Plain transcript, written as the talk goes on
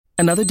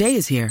Another day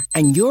is here,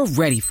 and you're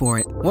ready for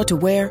it. What to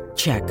wear?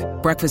 Check.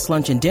 Breakfast,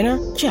 lunch, and dinner?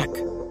 Check.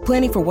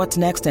 Planning for what's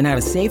next and how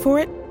to save for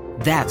it?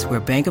 That's where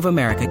Bank of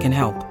America can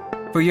help.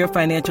 For your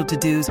financial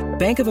to-dos,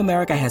 Bank of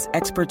America has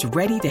experts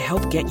ready to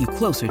help get you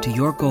closer to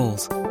your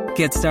goals.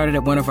 Get started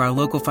at one of our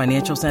local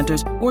financial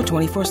centers or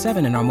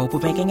 24/7 in our mobile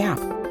banking app.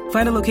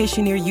 Find a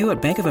location near you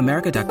at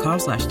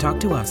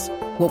bankofamerica.com/talktous.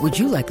 What would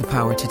you like the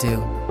power to do?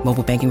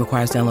 Mobile banking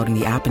requires downloading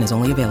the app and is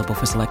only available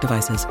for select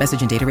devices.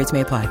 Message and data rates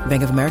may apply.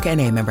 Bank of America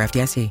N.A., member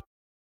FDIC.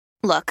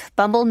 Look,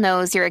 Bumble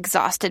knows you're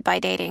exhausted by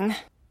dating.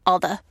 All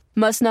the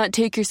must not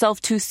take yourself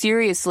too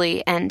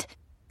seriously and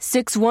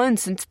 6'1"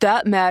 since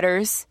that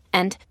matters.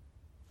 And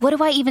what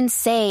do I even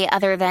say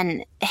other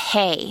than,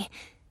 hey?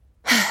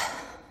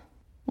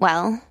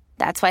 Well,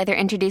 that's why they're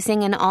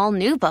introducing an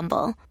all-new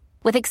Bumble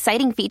with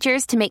exciting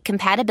features to make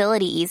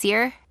compatibility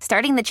easier,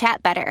 starting the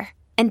chat better,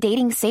 and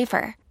dating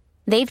safer.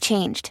 They've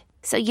changed,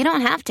 so you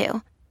don't have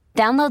to.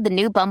 Download the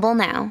new Bumble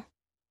now.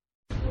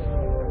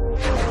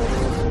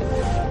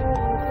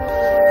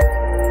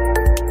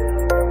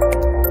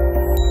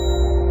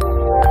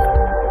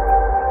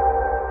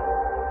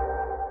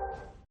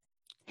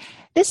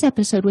 This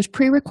episode was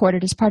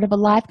pre-recorded as part of a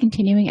live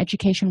continuing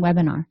education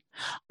webinar.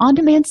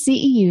 On-demand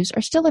CEUs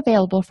are still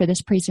available for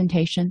this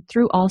presentation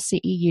through All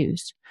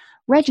CEUs.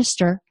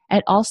 Register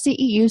at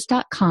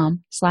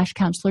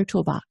allceus.com/counselor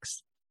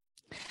toolbox.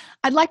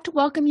 I'd like to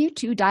welcome you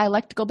to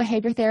Dialectical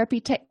Behavior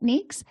Therapy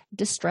Techniques,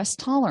 Distress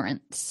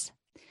Tolerance.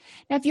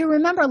 Now, if you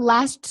remember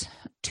last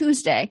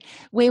Tuesday,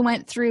 we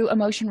went through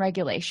emotion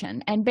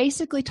regulation and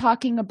basically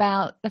talking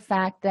about the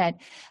fact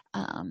that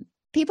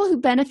people who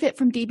benefit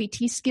from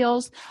DBT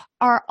skills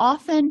are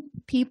often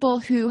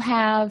people who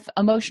have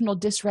emotional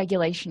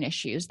dysregulation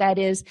issues. That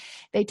is,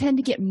 they tend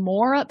to get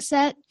more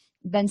upset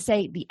than,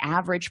 say, the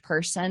average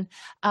person.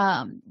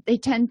 They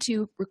tend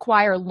to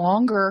require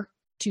longer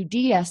to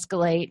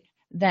de-escalate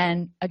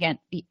than, again,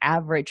 the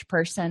average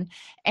person.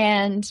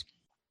 And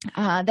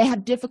they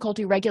have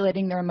difficulty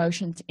regulating their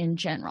emotions in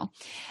general.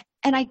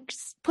 And I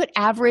put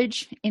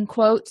average in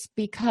quotes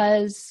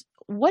because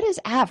what is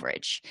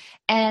average?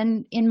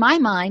 And in my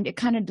mind, it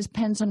kind of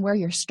depends on where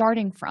you're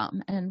starting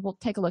from. And we'll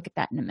take a look at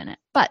that in a minute.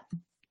 But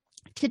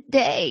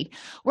today,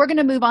 we're going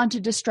to move on to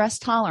distress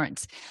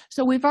tolerance.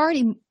 So we've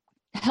already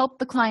helped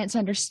the clients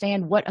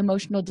understand what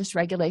emotional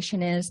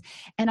dysregulation is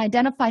and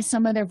identify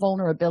some of their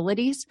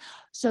vulnerabilities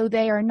so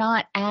they are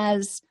not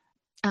as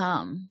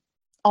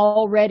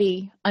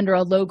already under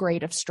a low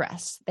grade of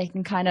stress. They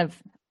can kind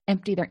of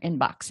empty their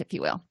inbox, if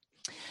you will.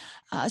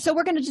 So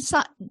we're going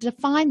to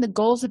define the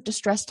goals of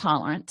distress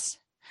tolerance,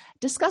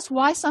 discuss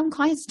why some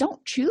clients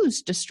don't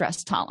choose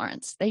distress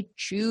tolerance. They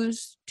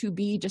choose to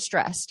be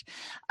distressed,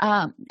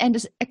 and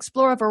just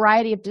explore a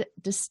variety of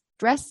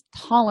distress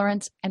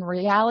tolerance and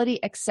reality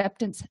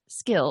acceptance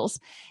skills,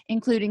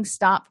 including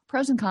stop,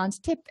 pros and cons,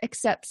 tip,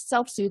 accept,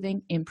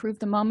 self-soothing, improve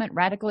the moment,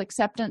 radical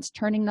acceptance,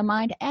 turning the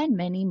mind, and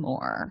many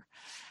more.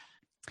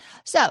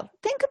 So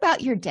think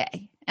about your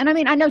day. And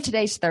I know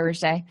today's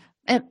Thursday.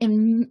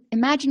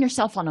 Imagine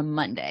yourself on a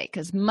Monday,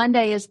 because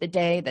Monday is the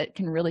day that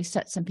can really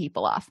set some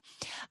people off.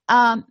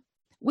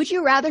 Would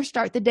you rather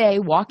start the day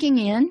walking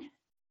in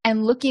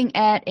and looking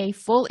at a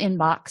full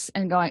inbox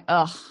and going,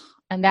 ugh,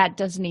 and that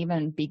doesn't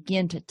even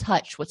begin to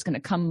touch what's going to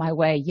come my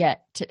way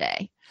yet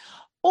today?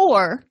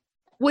 Or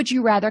would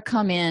you rather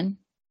come in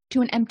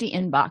to an empty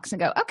inbox and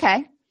go,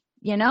 okay,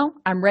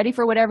 I'm ready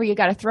for whatever you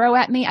got to throw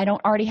at me. I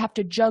don't already have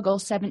to juggle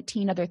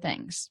 17 other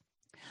things.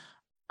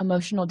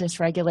 Emotional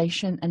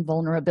dysregulation and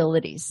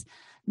vulnerabilities.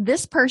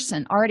 This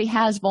person already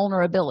has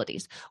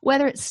vulnerabilities,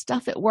 whether it's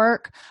stuff at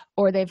work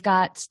or they've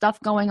got stuff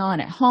going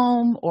on at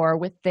home or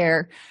with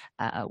their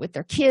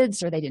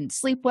kids, or they didn't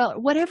sleep well,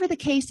 whatever the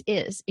case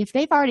is. If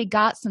they've already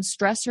got some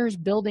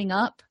stressors building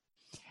up,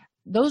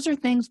 those are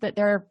things that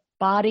their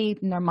body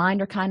and their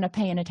mind are kind of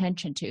paying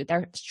attention to.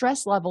 Their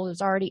stress level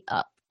is already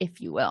up,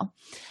 if you will.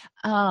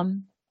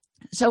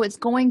 So it's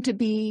going to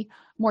be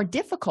more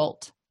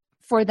difficult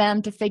for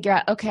them to figure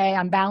out, okay,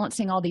 I'm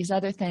balancing all these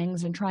other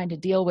things and trying to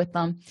deal with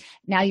them.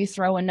 Now you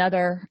throw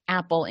another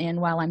apple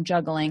in while I'm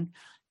juggling.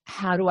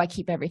 How do I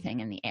keep everything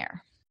in the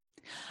air?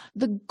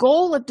 The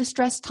goal of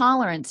distress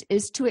tolerance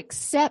is to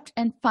accept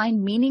and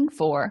find meaning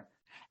for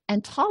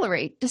and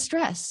tolerate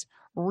distress,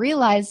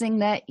 realizing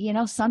that,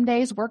 some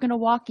days we're going to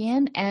walk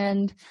in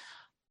and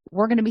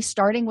we're going to be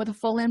starting with a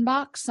full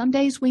inbox. Some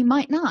days we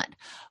might not,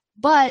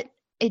 but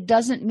it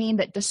doesn't mean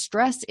that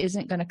distress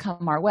isn't going to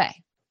come our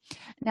way.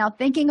 Now,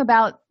 thinking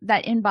about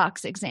that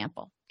inbox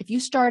example, if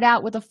you start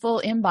out with a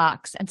full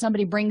inbox and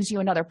somebody brings you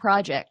another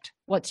project,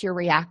 what's your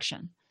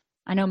reaction?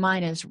 I know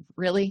mine is,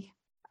 really?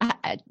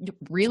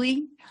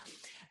 Really?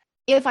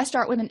 If I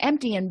start with an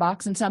empty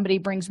inbox and somebody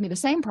brings me the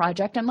same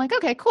project, I'm like,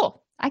 okay,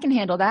 cool. I can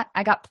handle that.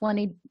 I got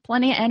plenty of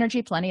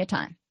energy, plenty of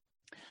time.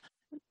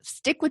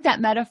 Stick with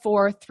that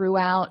metaphor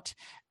throughout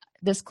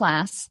this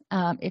class,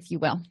 if you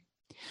will.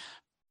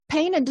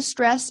 Pain and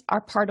distress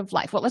are part of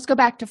life. Well, let's go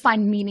back to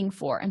find meaning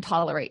for and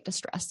tolerate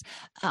distress.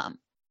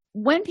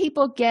 When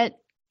people get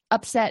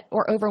upset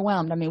or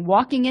overwhelmed,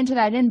 walking into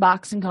that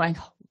inbox and going,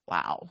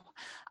 wow,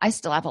 I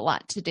still have a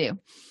lot to do.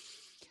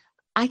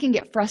 I can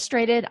get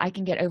frustrated. I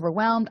can get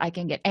overwhelmed. I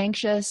can get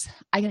anxious.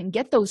 I can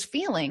get those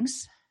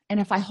feelings. And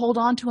if I hold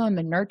on to them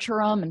and nurture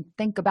them and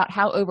think about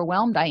how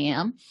overwhelmed I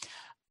am,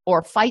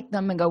 or fight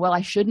them and go, well,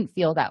 I shouldn't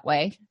feel that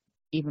way,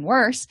 even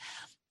worse,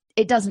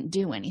 it doesn't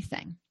do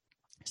anything.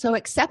 So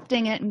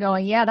accepting it and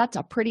going, yeah, that's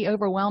a pretty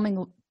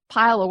overwhelming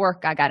pile of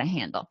work I got to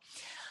handle.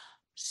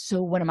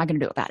 So what am I going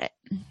to do about it?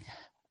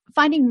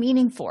 Finding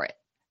meaning for it.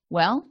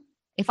 Well,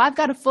 if I've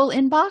got a full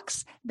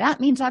inbox, that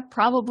means I've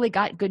probably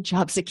got good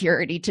job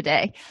security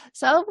today.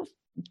 So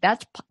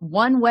that's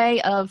one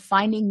way of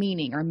finding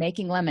meaning or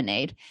making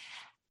lemonade.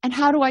 And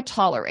how do I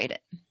tolerate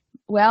it?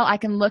 Well, I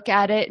can look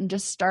at it and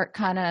just start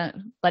kind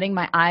of letting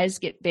my eyes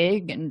get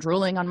big and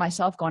drooling on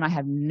myself, going, I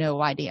have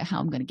no idea how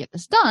I'm going to get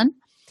this done.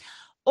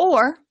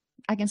 Or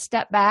I can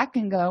step back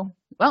and go,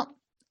 well,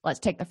 let's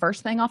take the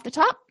first thing off the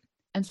top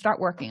and start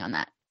working on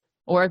that.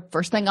 Or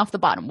first thing off the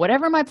bottom,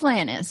 whatever my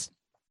plan is,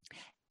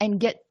 and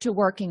get to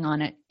working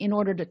on it in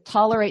order to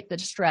tolerate the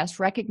distress,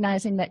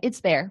 recognizing that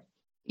it's there.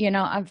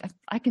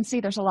 I can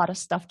see there's a lot of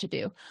stuff to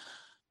do,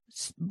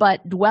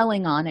 but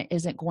dwelling on it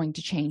isn't going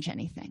to change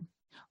anything.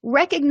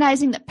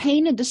 Recognizing that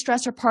pain and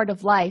distress are part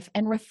of life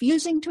and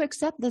refusing to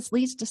accept this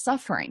leads to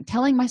suffering,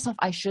 telling myself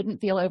I shouldn't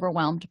feel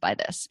overwhelmed by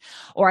this,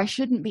 or I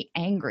shouldn't be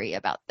angry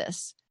about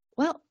this.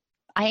 Well,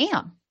 I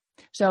am.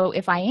 So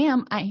if I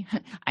am, I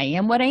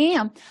am what I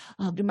am.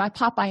 I'll do my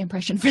Popeye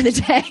impression for the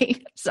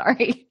day.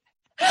 Sorry.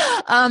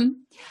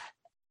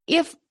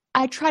 If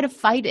I try to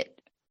fight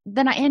it,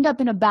 then I end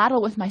up in a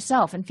battle with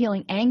myself and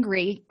feeling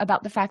angry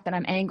about the fact that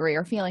I'm angry,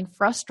 or feeling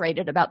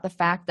frustrated about the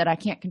fact that I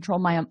can't control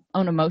my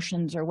own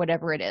emotions or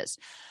whatever it is.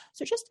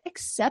 So just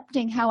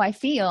accepting how I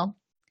feel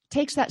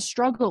takes that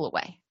struggle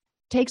away,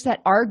 takes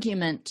that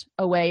argument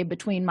away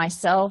between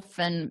myself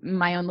and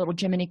my own little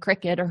Jiminy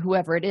Cricket or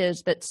whoever it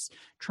is that's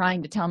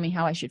trying to tell me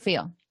how I should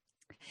feel.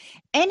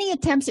 Any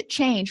attempts at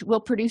change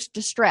will produce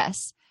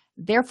distress.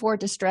 Therefore,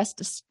 distress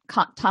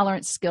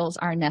tolerance skills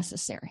are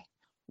necessary.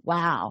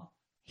 Wow.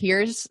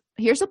 Here's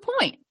a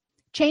point.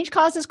 Change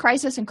causes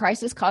crisis and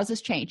crisis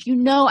causes change.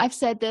 I've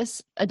said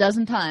this a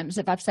dozen times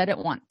if I've said it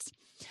once.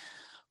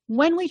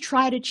 When we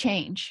try to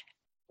change,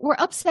 we're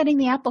upsetting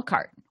the apple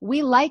cart.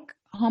 We like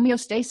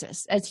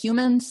homeostasis as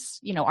humans,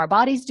 our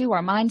bodies do,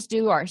 our minds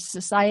do, our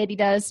society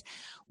does.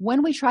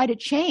 When we try to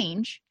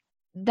change,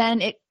 then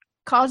it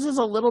causes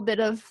a little bit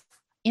of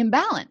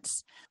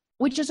imbalance,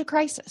 which is a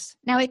crisis.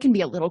 Now, it can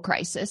be a little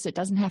crisis. It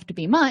doesn't have to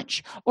be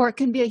much, or it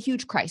can be a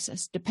huge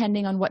crisis,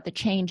 depending on what the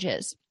change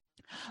is.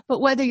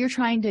 But whether you're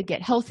trying to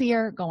get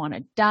healthier, go on a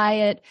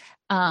diet,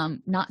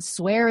 not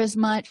swear as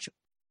much,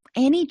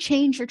 any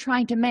change you're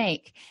trying to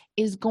make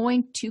is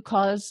going to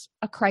cause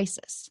a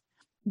crisis.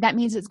 That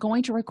means it's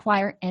going to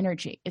require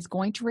energy. It's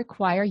going to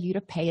require you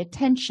to pay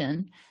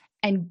attention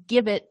and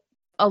give it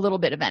a little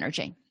bit of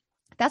energy.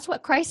 That's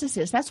what crisis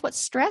is. That's what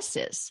stress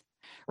is.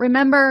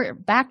 Remember,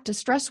 back to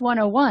Stress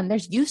 101,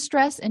 there's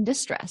eustress and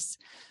distress.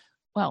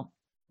 Well,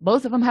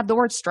 both of them have the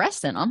word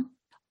stress in them.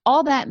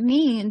 All that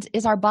means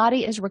is our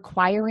body is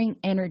requiring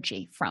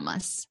energy from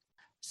us.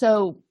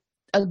 So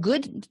a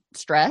good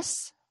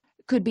stress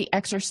could be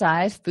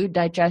exercise, food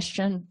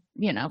digestion,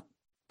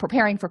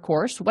 preparing for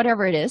course,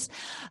 whatever it is.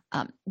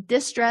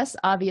 Distress,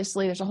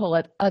 obviously, there's a whole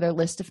other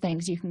list of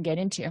things you can get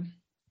into.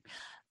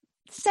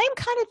 Same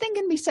kind of thing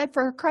can be said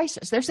for a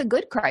crisis. There's a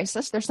good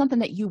crisis. There's something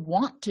that you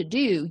want to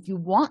do, you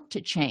want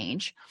to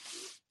change.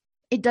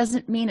 It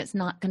doesn't mean it's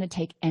not going to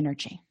take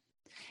energy.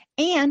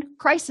 And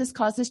crisis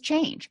causes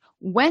change.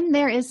 When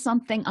there is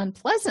something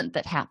unpleasant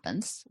that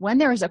happens, when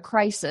there is a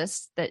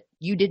crisis that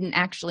you didn't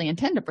actually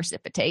intend to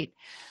precipitate,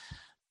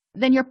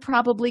 then you're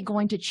probably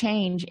going to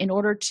change in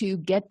order to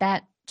get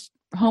that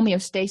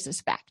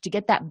homeostasis back, to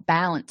get that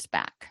balance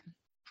back.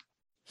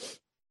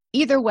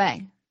 Either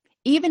way,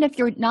 even if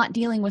you're not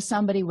dealing with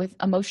somebody with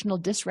emotional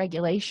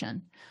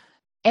dysregulation,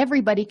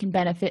 everybody can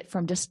benefit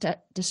from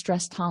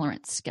distress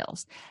tolerance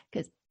skills,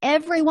 because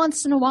every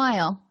once in a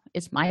while,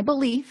 it's my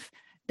belief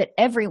that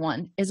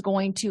everyone is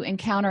going to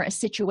encounter a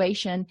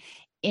situation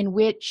in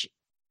which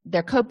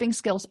their coping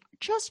skills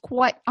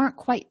aren't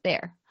quite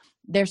there.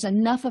 There's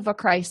enough of a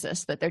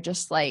crisis that they're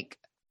just like,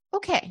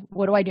 okay,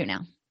 what do I do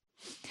now?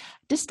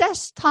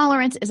 Distress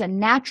tolerance is a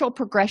natural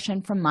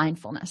progression from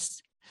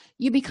mindfulness.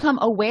 You become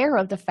aware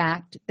of the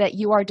fact that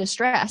you are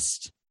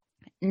distressed.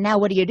 Now,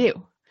 what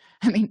do?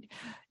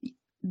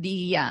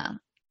 The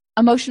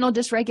emotional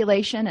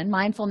dysregulation and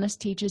mindfulness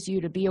teaches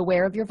you to be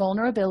aware of your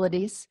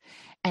vulnerabilities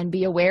and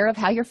be aware of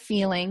how you're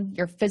feeling,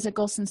 your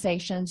physical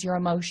sensations, your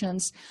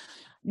emotions.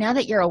 Now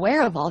that you're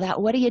aware of all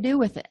that, what do you do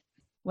with it?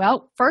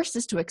 Well, first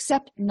is to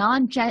accept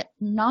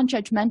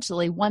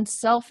non-judgmentally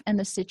oneself and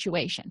the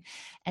situation.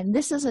 And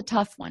this is a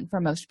tough one for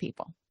most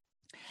people.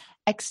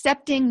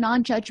 Accepting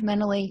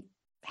non-judgmentally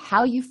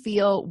how you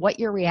feel, what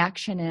your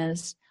reaction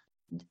is,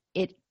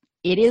 it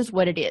is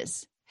what it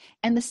is.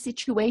 And the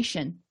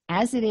situation,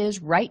 as it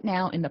is right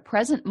now in the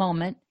present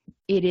moment,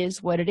 it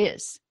is what it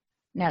is.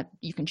 Now,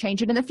 you can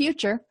change it in the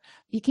future.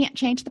 You can't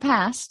change the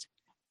past.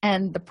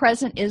 And the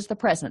present is the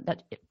present.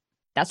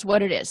 That's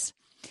what it is.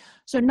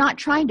 So not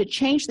trying to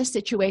change the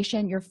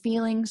situation, your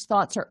feelings,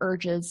 thoughts, or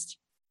urges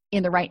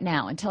in the right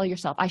now, and tell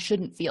yourself, I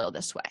shouldn't feel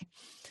this way.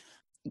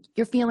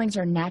 Your feelings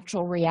are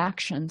natural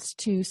reactions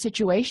to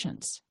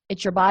situations.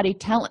 It's your body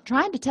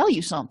trying to tell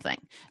you something.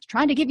 It's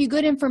trying to give you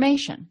good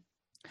information.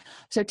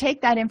 So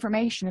take that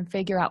information and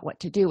figure out what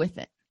to do with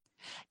it.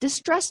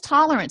 Distress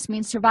tolerance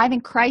means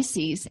surviving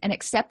crises and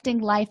accepting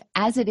life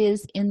as it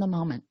is in the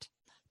moment.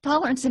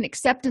 Tolerance and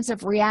acceptance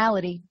of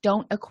reality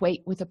don't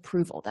equate with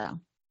approval, though.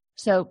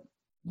 So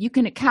you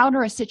can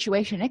encounter a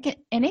situation,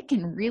 it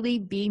can really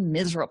be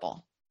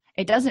miserable.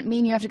 It doesn't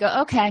mean you have to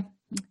go, okay,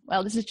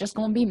 well, this is just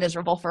going to be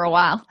miserable for a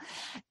while.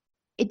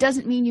 It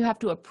doesn't mean you have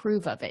to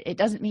approve of it. It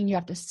doesn't mean you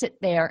have to sit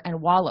there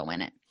and wallow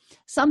in it.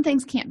 Some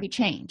things can't be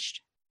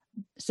changed.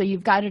 So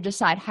you've got to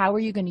decide, how are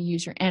you going to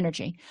use your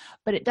energy?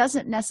 But it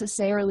doesn't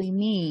necessarily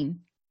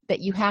mean that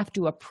you have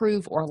to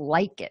approve or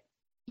like it.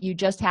 You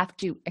just have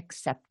to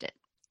accept it.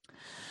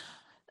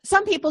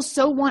 Some people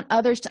so want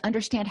others to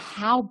understand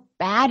how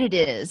bad it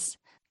is,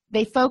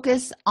 they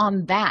focus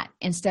on that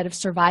instead of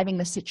surviving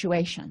the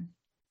situation.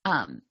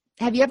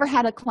 Have you ever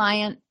had a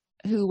client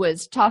who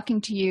was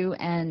talking to you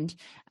and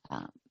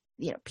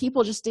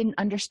people just didn't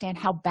understand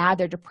how bad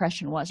their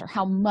depression was, or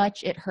how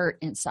much it hurt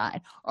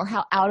inside, or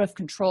how out of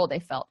control they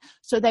felt?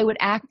 So they would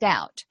act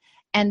out,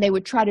 and they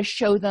would try to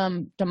show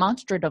them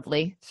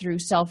demonstratively through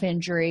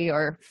self-injury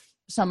or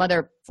some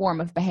other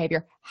form of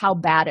behavior how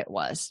bad it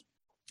was.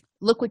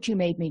 Look what you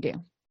made me do.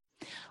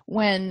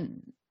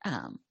 When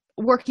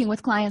working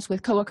with clients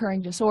with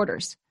co-occurring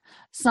disorders,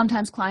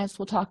 sometimes clients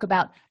will talk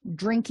about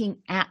drinking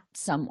at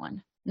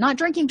someone, not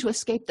drinking to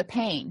escape the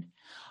pain,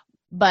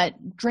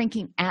 but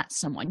drinking at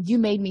someone. You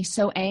made me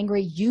so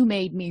angry, you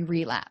made me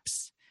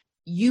relapse.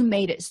 You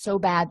made it so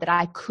bad that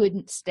I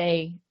couldn't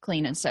stay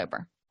clean and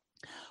sober.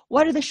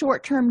 What are the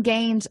short-term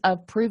gains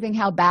of proving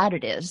how bad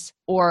it is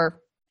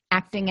or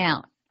acting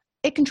out?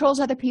 It controls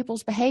other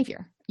people's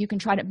behavior. You can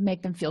try to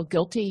make them feel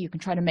guilty. You can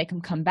try to make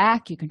them come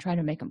back. You can try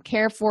to make them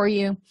care for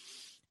you.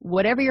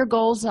 Whatever your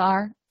goals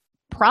are,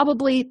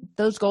 probably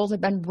those goals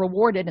have been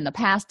rewarded in the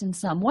past in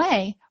some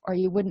way, or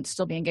you wouldn't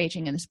still be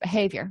engaging in this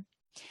behavior.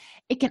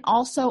 It can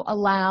also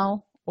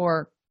allow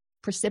or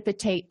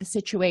precipitate the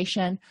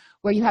situation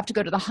where you have to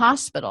go to the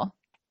hospital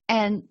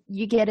and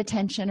you get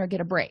attention or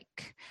get a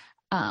break.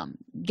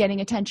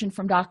 Getting attention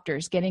from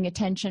doctors, getting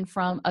attention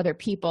from other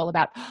people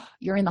about,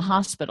 you're in the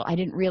hospital. I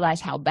didn't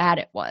realize how bad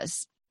it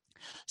was.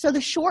 So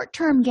the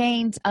short-term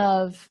gains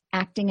of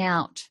acting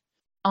out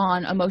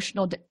on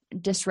emotional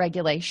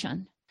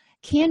dysregulation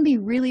can be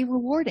really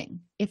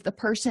rewarding if the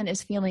person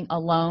is feeling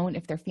alone,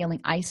 if they're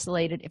feeling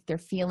isolated, if they're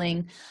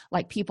feeling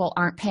like people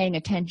aren't paying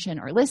attention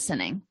or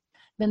listening,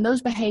 then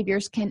those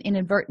behaviors can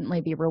inadvertently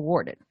be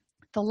rewarded.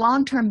 The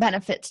long-term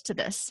benefits to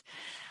this,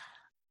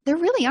 there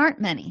really aren't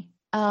many.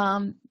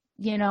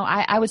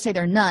 I would say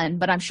there are none,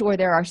 but I'm sure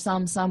there are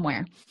some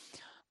somewhere.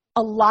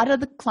 A lot of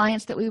the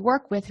clients that we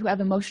work with who have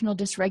emotional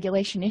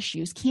dysregulation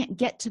issues can't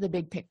get to the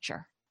big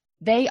picture.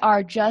 They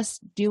are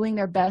just doing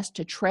their best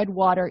to tread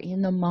water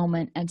in the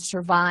moment and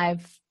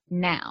survive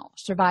now,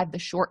 survive the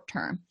short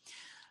term.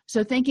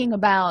 So thinking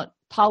about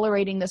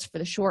tolerating this for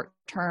the short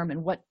term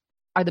and what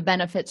are the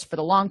benefits for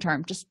the long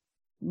term, just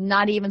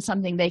not even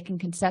something they can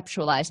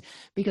conceptualize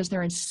because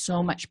they're in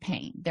so much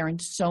pain. They're in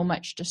so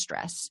much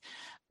distress.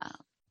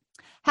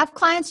 Have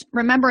clients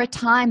remember a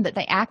time that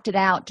they acted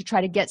out to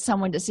try to get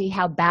someone to see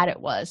how bad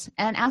it was,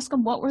 and ask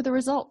them what were the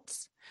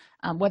results.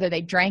 Whether they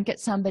drank at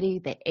somebody,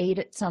 they ate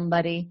at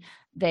somebody,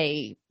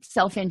 they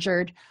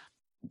self-injured,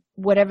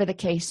 whatever the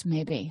case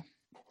may be.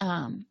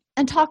 And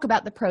talk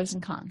about the pros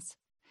and cons.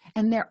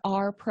 And there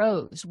are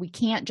pros. We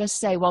can't just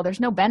say, well, there's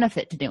no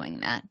benefit to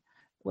doing that.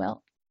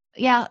 Well,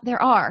 yeah,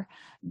 there are,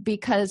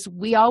 because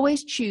we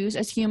always choose,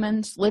 as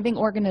humans, living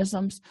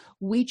organisms,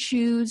 we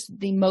choose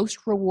the most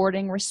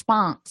rewarding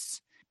response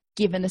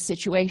given the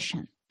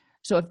situation.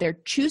 So if they're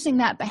choosing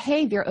that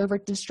behavior over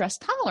distress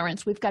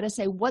tolerance, we've got to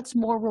say, what's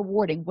more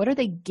rewarding? What are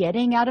they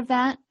getting out of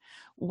that?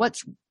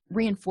 What's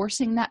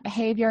reinforcing that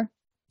behavior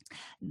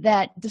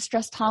that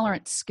distress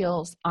tolerance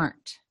skills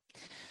aren't?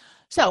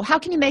 So how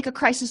can you make a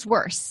crisis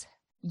worse?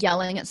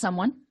 Yelling at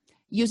someone,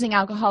 using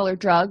alcohol or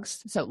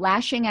drugs, so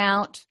lashing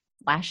out,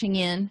 lashing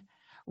in,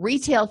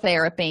 retail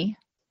therapy,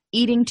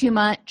 eating too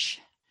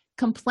much,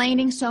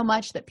 complaining so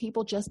much that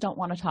people just don't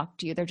want to talk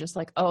to you. They're just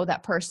like, oh,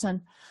 that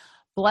person,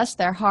 bless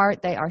their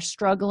heart, they are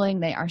struggling,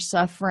 they are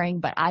suffering,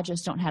 but I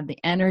just don't have the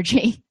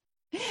energy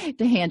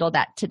to handle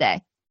that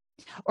today.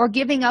 Or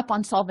giving up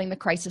on solving the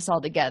crisis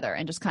altogether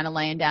and just kind of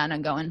laying down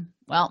and going,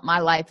 well, my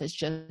life is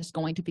just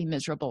going to be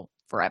miserable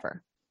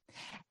forever.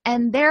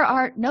 And there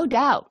are no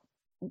doubt,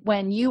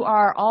 when you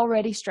are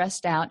already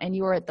stressed out and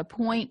you are at the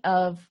point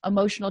of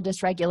emotional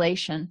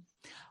dysregulation,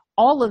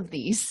 all of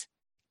these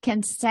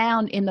can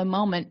sound in the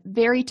moment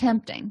very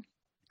tempting,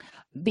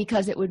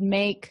 because it would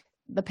make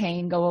the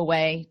pain go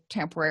away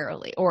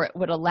temporarily, or it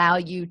would allow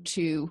you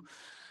to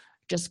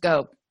just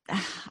go,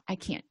 I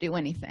can't do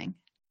anything,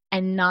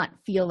 and not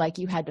feel like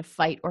you had to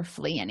fight or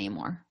flee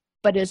anymore.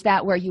 But is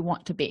that where you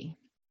want to be?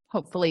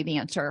 Hopefully the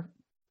answer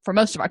for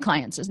most of our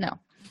clients is no.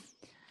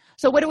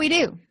 So what do we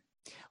do?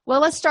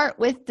 Well, let's start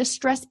with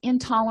distress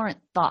intolerant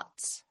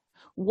thoughts.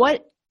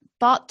 What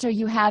thoughts are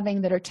you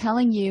having that are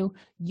telling you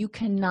you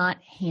cannot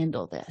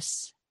handle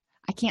this?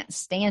 I can't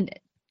stand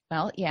it.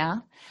 Well, yeah.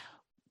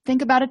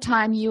 Think about a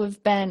time you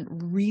have been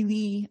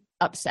really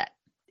upset.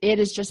 It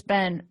has just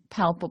been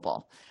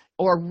palpable,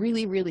 or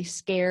really, really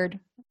scared,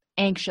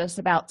 anxious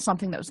about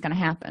something that was going to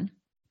happen.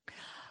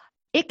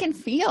 It can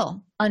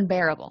feel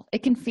unbearable.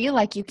 It can feel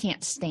like you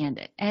can't stand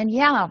it. And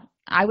yeah,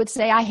 I would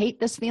say I hate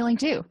this feeling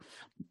too.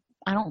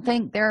 I don't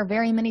think there are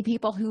very many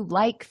people who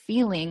like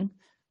feeling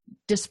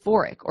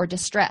dysphoric or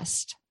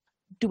distressed.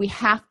 Do we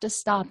have to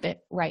stop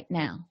it right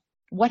now?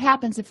 What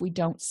happens if we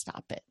don't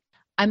stop it?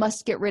 I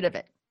must get rid of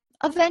it.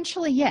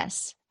 Eventually,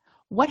 yes.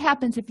 What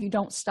happens if you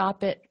don't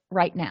stop it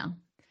right now?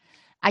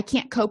 I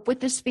can't cope with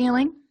this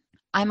feeling.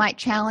 I might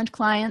challenge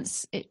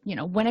clients,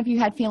 when have you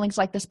had feelings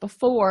like this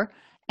before,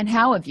 and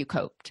how have you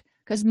coped?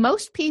 Because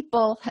most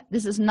people,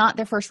 this is not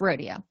their first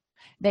rodeo.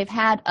 They've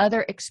had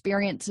other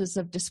experiences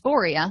of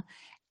dysphoria,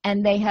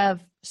 and they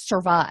have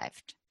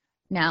survived.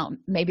 Now,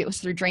 maybe it was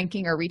through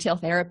drinking or retail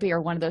therapy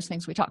or one of those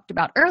things we talked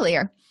about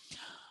earlier.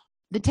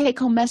 The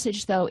take-home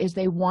message, though, is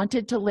they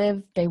wanted to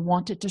live, they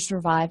wanted to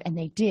survive, and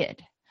they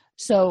did.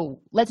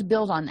 So let's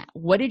build on that.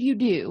 What did you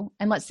do?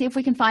 And let's see if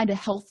we can find a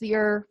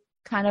healthier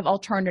kind of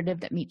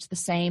alternative that meets the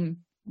same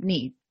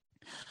need.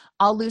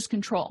 I'll lose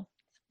control.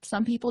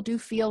 Some people do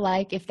feel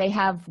like if they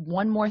have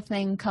one more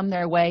thing come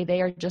their way,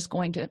 they are just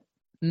going to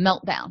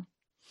melt down.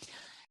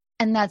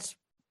 And that's,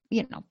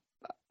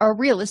 a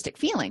realistic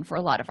feeling for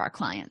a lot of our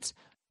clients.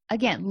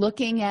 Again,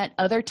 looking at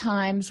other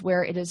times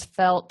where it has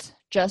felt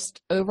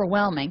just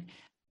overwhelming,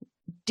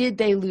 did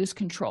they lose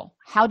control?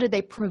 How did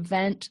they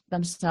prevent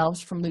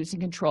themselves from losing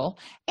control?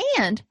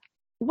 And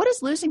what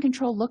does losing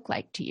control look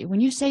like to you? When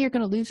you say you're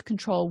going to lose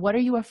control, what are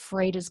you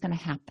afraid is going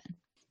to happen?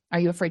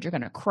 Are you afraid you're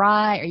going to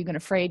cry? Are you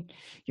afraid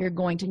you're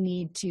going to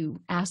need to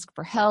ask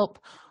for help?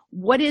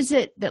 What is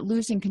it that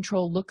losing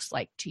control looks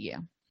like to you?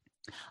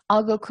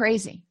 I'll go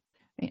crazy.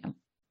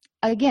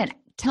 Again,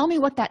 tell me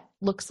what that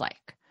looks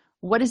like.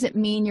 What does it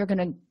mean you're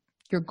going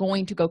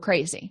to go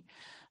crazy?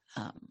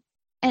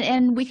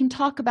 And we can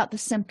talk about the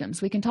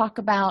symptoms. We can talk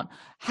about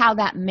how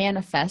that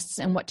manifests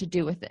and what to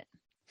do with it.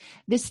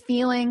 This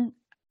feeling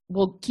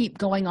will keep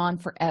going on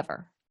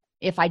forever.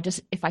 If I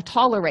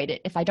tolerate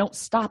it, if I don't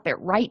stop it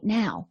right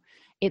now,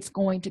 it's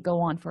going to go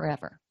on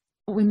forever.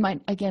 We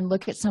might, again,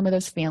 look at some of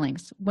those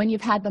feelings. When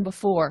you've had them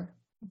before,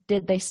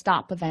 did they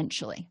stop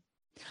eventually?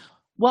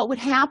 What would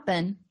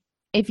happen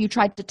if you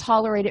tried to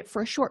tolerate it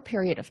for a short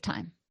period of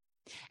time?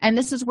 And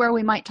this is where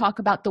we might talk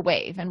about the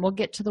wave, and we'll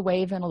get to the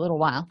wave in a little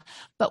while.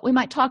 But we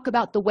might talk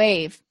about the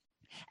wave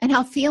and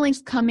how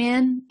feelings come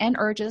in and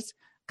urges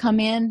come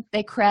in,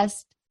 they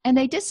crest, and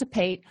they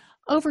dissipate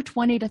over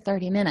 20 to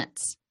 30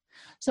 minutes.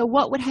 So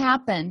what would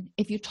happen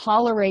if you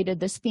tolerated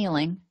this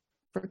feeling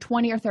for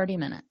 20 or 30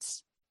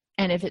 minutes?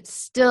 And if it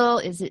still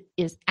is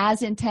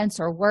as intense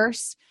or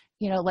worse,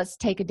 let's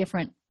take a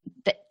different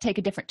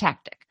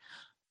tactic.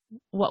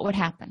 What would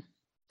happen?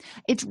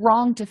 It's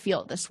wrong to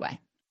feel this way.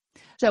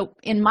 So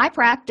in my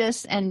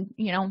practice, and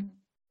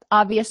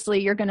obviously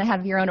you're going to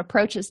have your own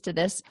approaches to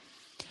this,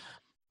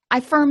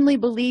 I firmly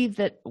believe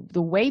that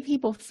the way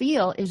people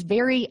feel is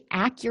very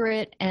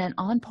accurate and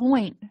on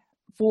point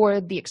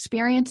for the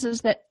experiences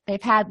that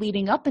they've had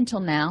leading up until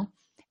now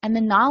and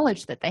the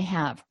knowledge that they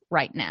have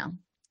right now.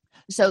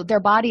 So their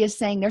body is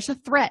saying there's a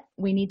threat,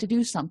 we need to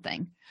do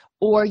something,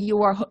 or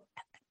you are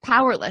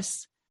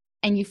powerless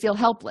and you feel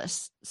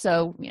helpless.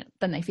 So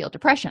then they feel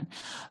depression.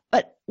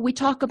 But we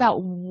talk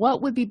about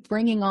what would be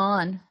bringing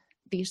on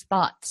these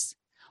thoughts.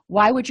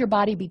 Why would your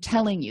body be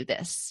telling you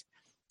this?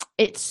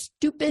 It's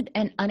stupid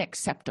and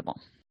unacceptable.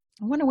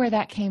 I wonder where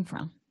that came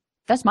from.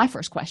 That's my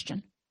first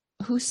question.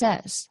 Who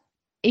says?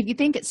 If you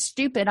think it's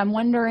stupid, I'm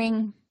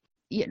wondering,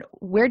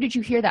 where did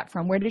you hear that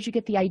from? Where did you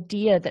get the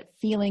idea that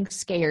feeling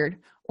scared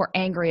or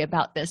angry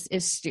about this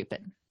is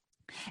stupid?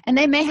 And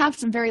they may have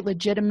some very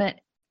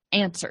legitimate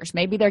answers.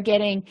 Maybe they're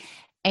getting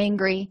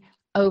angry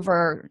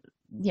over,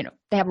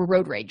 they have a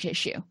road rage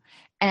issue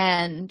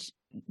and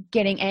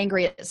getting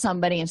angry at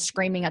somebody and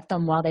screaming at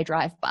them while they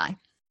drive by.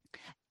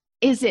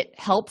 Is it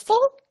helpful?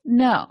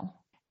 No.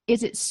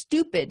 Is it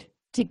stupid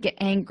to get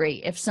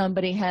angry if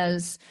somebody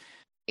has,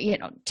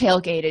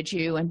 tailgated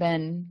you and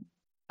been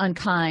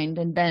unkind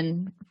and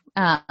been,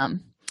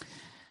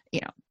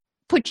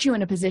 put you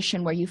in a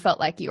position where you felt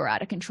like you were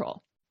out of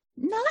control?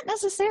 Not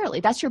necessarily.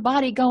 That's your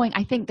body going,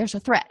 I think there's a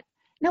threat.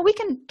 Now, we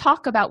can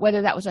talk about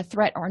whether that was a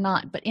threat or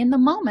not, but in the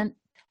moment,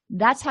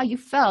 that's how you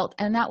felt,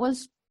 and that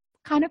was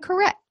kind of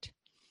correct.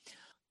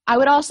 I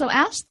would also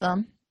ask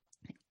them,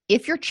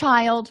 if your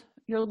child,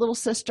 your little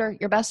sister,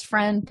 your best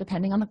friend,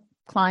 depending on the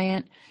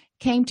client,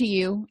 came to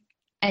you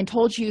and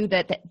told you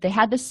that they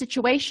had this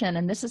situation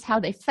and this is how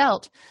they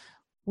felt,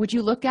 would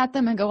you look at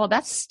them and go, well,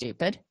 that's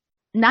stupid?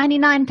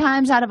 99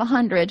 times out of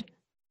 100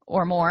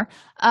 or more,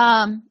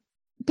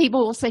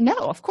 people will say, no,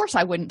 of course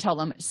I wouldn't tell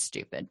them it's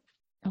stupid.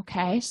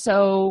 Okay,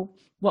 so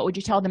what would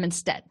you tell them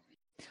instead?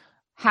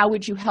 How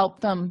would you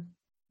help them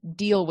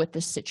deal with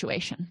this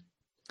situation.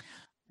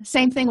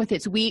 Same thing with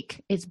it's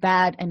weak, it's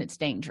bad, and it's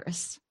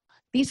dangerous.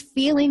 These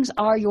feelings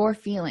are your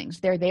feelings.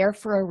 They're there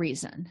for a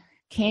reason.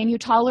 Can you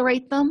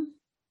tolerate them?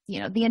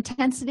 The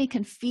intensity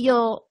can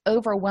feel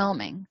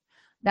overwhelming.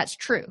 That's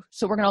true.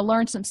 So we're going to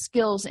learn some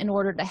skills in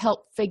order to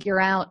help figure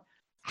out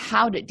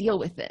how to deal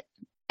with it.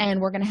 And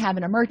we're going to have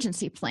an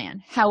emergency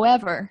plan.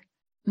 However,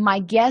 my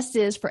guess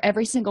is for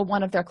every single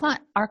one of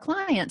our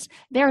clients,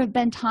 there have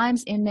been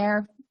times in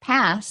their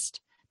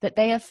past that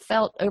they have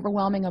felt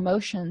overwhelming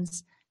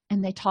emotions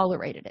and they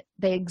tolerated it.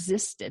 They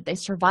existed, they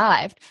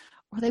survived,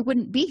 or they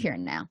wouldn't be here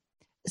now.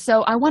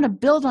 So I want to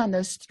build on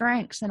those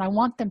strengths, and I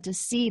want them to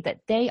see that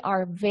they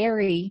are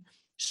very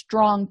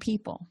strong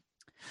people.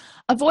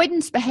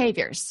 Avoidance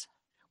behaviors,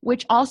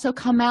 which also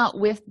come out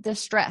with the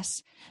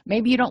stress.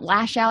 Maybe you don't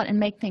lash out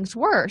and make things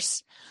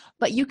worse,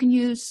 but you can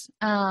use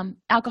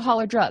alcohol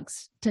or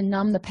drugs to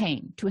numb the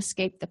pain, to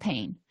escape the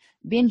pain.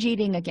 Binge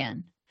eating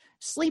again.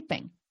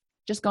 Sleeping.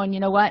 Just going, you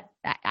know what?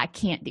 I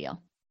can't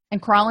deal.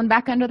 And crawling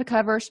back under the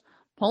covers,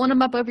 pulling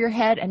them up over your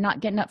head and not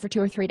getting up for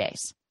 2 or 3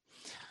 days.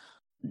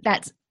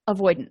 That's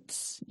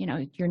avoidance.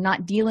 You're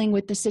not dealing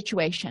with the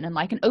situation. And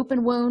like an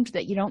open wound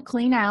that you don't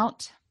clean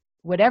out,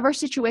 whatever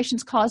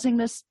situation's causing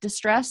this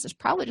distress is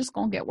probably just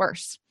going to get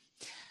worse.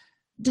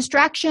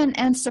 Distraction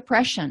and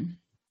suppression.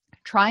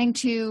 Trying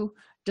to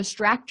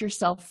distract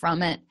yourself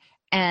from it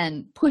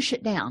and push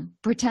it down.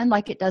 Pretend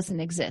like it doesn't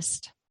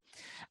exist.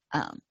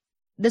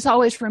 This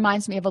always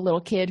reminds me of a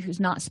little kid who's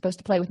not supposed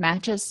to play with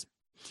matches.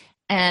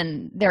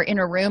 And they're in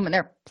a room and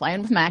they're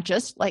playing with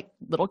matches like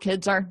little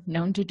kids are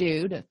known to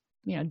do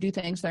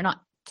things they're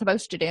not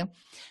supposed to do.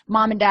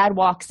 Mom and dad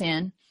walks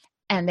in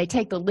and they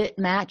take the lit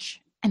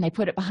match and they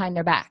put it behind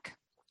their back.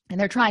 And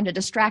they're trying to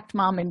distract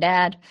mom and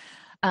dad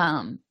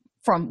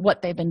from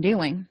what they've been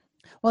doing.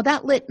 Well,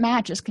 that lit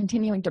match is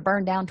continuing to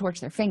burn down towards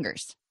their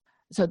fingers.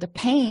 So the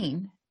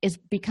pain is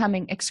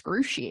becoming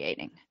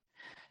excruciating.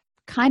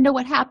 Kind of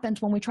what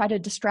happens when we try to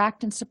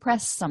distract and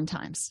suppress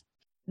sometimes.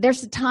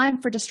 There's a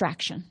time for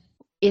distraction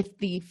if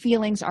the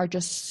feelings are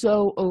just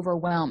so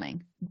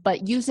overwhelming,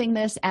 but using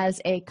this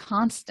as a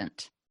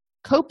constant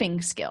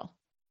coping skill,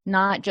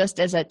 not just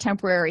as a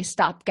temporary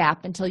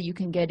stopgap until you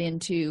can get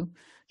into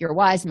your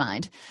wise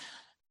mind,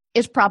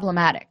 is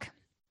problematic.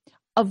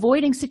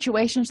 Avoiding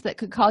situations that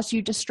could cause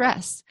you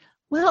distress.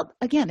 Well,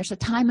 again, there's a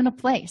time and a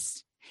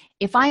place.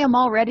 If I am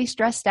already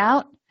stressed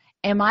out,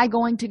 am I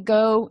going to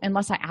go,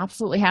 unless I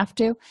absolutely have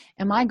to,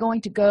 am I going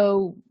to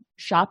go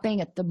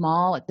shopping at the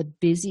mall at the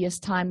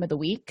busiest time of the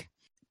week?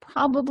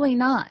 Probably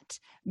not,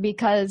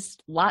 because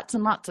lots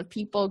and lots of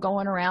people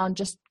going around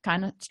just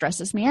kind of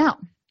stresses me out.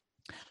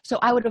 So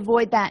I would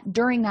avoid that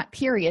during that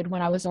period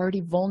when I was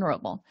already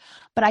vulnerable.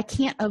 But I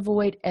can't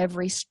avoid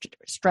every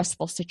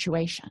stressful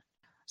situation.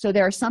 So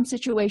there are some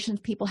situations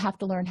people have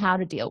to learn how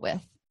to deal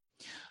with.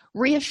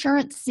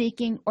 Reassurance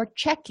seeking or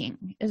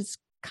checking is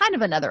kind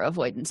of another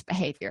avoidance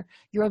behavior.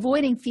 You're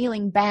avoiding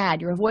feeling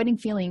bad. You're avoiding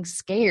feeling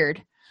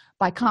scared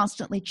by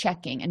constantly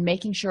checking and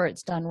making sure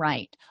it's done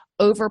right,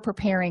 over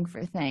preparing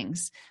for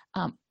things,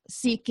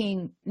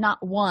 seeking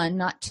not 1,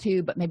 not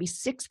 2, but maybe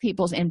 6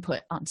 people's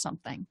input on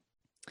something.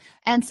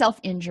 And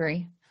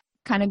self-injury,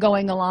 kind of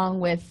going along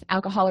with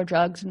alcohol or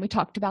drugs, and we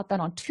talked about that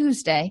on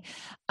Tuesday.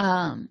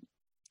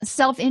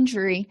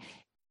 Self-injury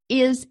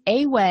is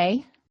a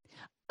way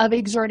of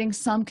exerting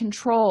some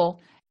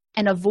control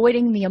and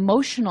avoiding the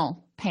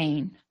emotional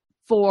pain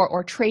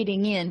or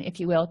trading in, if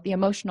you will, the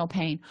emotional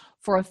pain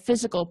for a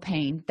physical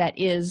pain that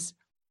is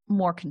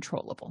more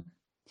controllable.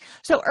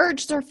 So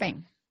urge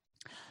surfing.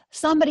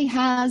 Somebody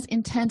has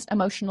intense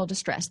emotional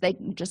distress. They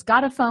just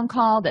got a phone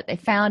call that they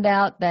found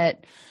out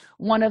that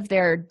one of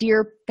their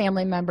dear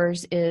family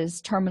members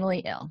is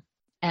terminally ill.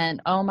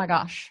 And oh my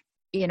gosh,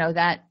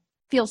 that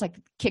feels like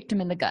it kicked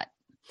them in the gut.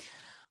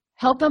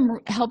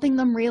 Helping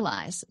them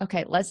realize,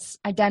 okay, let's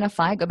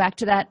identify, go back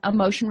to that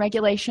emotion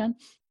regulation.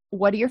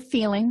 What are your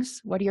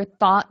feelings? What are your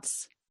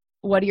thoughts?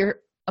 What are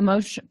your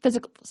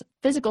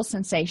physical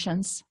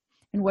sensations?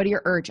 And what are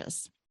your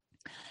urges?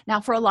 Now,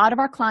 for a lot of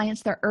our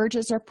clients, their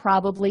urges are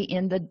probably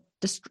in the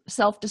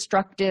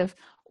self-destructive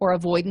or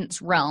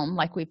avoidance realm,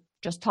 like we've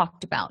just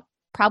talked about.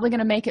 Probably going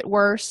to make it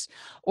worse,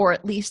 or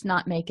at least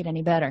not make it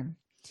any better.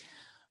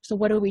 So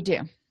what do?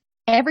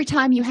 Every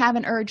time you have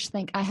an urge,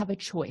 think, I have a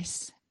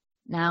choice.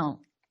 Now,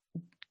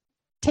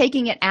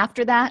 taking it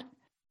after that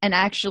and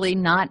actually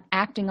not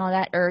acting on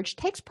that urge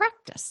takes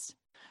practice.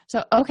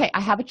 So, okay,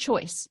 I have a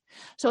choice.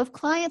 So if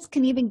clients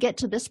can even get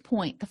to this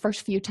point the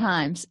first few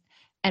times,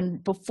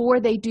 and before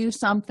they do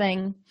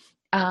something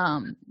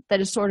that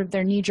is sort of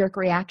their knee-jerk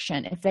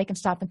reaction, if they can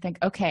stop and think,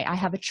 okay, I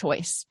have a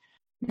choice.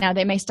 Now,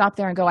 they may stop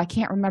there and go, I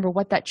can't remember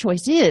what that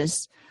choice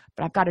is,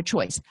 but I've got a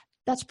choice.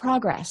 That's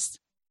progress.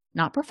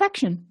 Not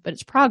perfection, but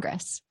it's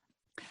progress.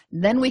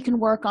 Then we can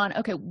work on,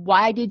 okay,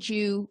 why did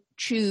you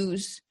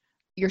choose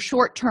your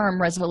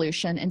short-term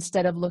resolution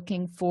instead of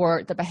looking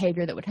for the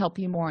behavior that would help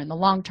you more in the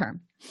long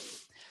term?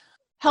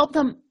 Help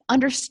them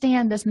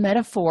understand this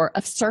metaphor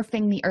of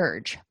surfing the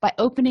urge by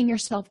opening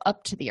yourself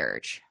up to the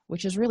urge,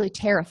 which is really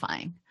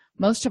terrifying.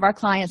 Most of our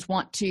clients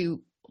want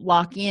to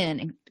lock in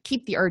and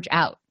keep the urge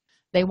out.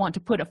 They want to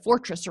put a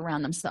fortress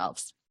around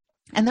themselves.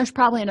 And there's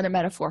probably another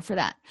metaphor for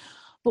that.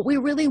 But we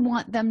really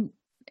want them,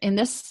 in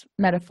this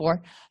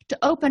metaphor, to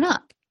open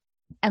up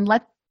and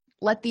let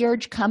the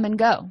urge come and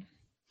go.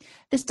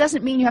 This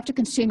doesn't mean you have to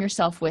consume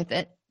yourself with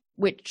it,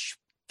 which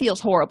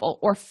feels horrible,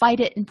 or fight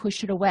it and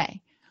push it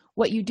away.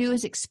 What you do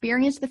is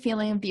experience the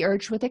feeling of the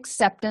urge with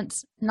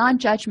acceptance,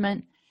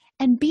 non-judgment,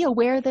 and be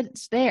aware that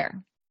it's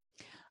there.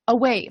 A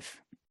wave.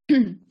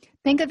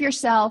 Think of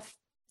yourself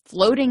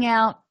floating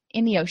out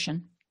in the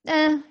ocean,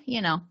 30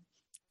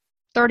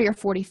 or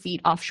 40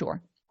 feet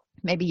offshore,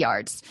 maybe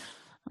yards.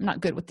 I'm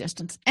not good with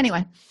distance.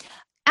 Anyway,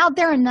 out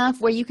there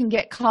enough where you can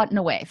get caught in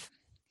a wave.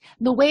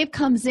 The wave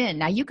comes in.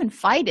 Now, you can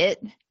fight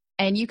it,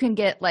 and you can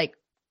get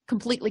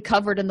completely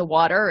covered in the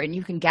water, and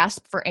you can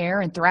gasp for air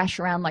and thrash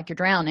around like you're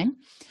drowning.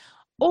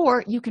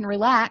 Or you can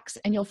relax,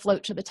 and you'll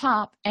float to the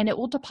top, and it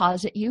will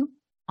deposit you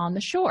on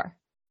the shore,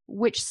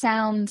 which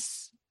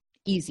sounds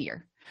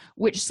easier,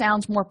 which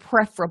sounds more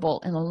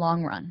preferable in the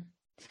long run.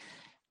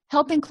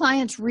 Helping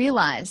clients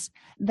realize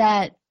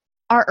that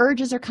our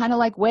urges are kind of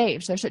like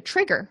waves. There's a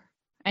trigger,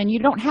 and you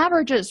don't have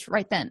urges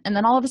right then. And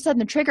then all of a sudden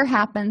the trigger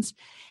happens,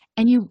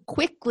 and you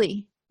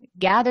quickly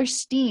gather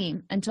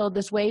steam until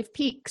this wave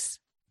peaks.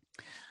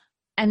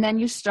 And then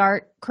you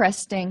start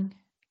cresting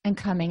and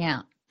coming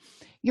out.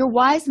 Your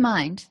wise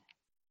mind,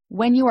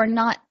 when you are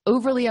not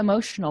overly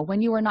emotional,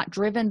 when you are not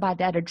driven by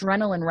that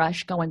adrenaline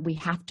rush going, we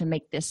have to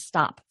make this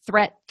stop,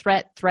 threat,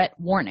 threat, threat,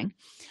 warning.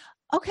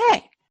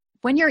 Okay,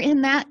 when you're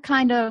in that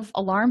kind of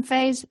alarm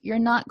phase, you're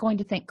not going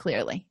to think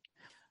clearly.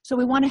 So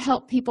we want to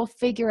help people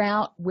figure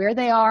out where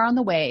they are on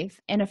the wave,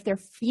 and if they're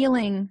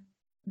feeling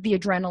the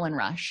adrenaline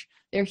rush,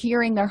 they're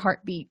hearing their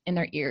heartbeat in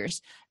their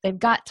ears, they've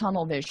got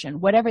tunnel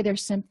vision, whatever their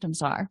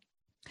symptoms are.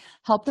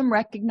 Help them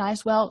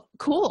recognize, well,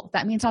 cool,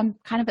 that means I'm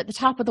kind of at the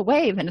top of the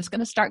wave and it's going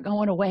to start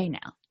going away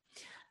now.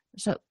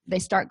 So they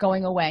start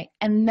going away,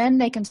 and then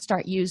they can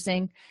start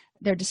using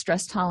their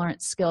distress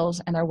tolerance skills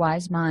and their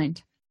wise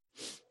mind.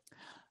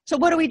 So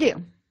what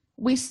do?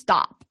 We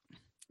stop.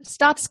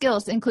 Stop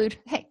skills include,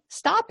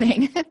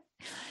 stopping.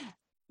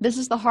 This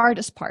is the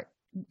hardest part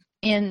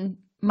in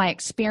my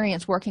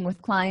experience working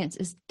with clients,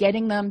 is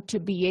getting them to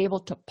be able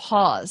to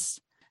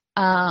pause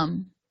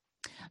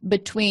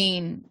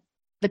between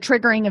the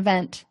triggering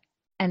event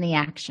and the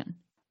action.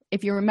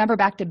 If you remember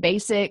back to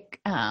basic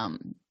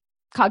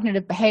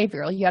cognitive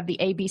behavioral, you have the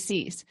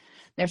ABCs.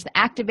 There's the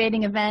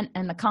activating event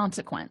and the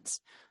consequence.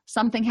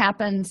 Something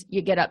happens,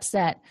 you get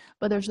upset,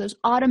 but there's those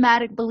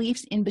automatic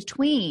beliefs in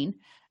between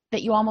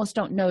that you almost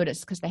don't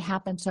notice because they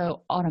happen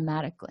so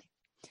automatically.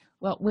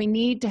 Well, we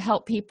need to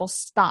help people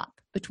stop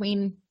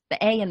between the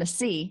A and the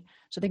C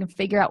so they can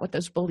figure out what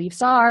those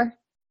beliefs are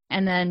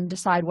and then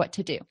decide what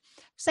to do.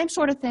 Same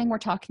sort of thing we're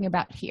talking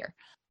about here.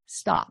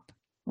 Stop.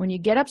 When you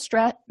get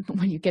upset,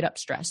 when you get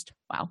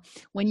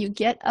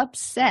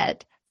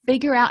upset,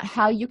 figure out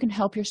how you can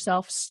help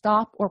yourself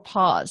stop or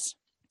pause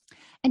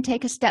and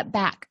take a step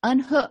back.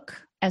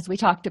 Unhook, as we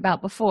talked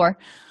about before,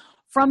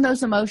 from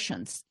those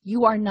emotions.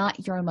 You are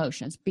not your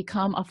emotions.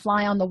 Become a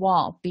fly on the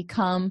wall.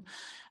 Become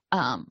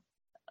a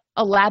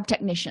lab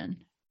technician.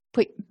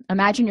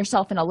 Imagine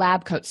yourself in a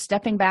lab coat,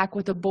 stepping back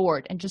with a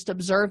board and just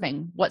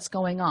observing what's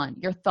going on,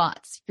 your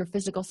thoughts, your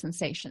physical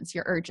sensations,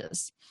 your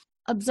urges.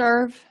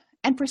 Observe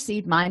and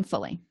proceed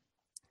mindfully.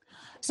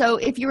 So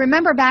if you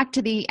remember back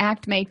to the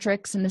ACT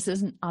matrix, and this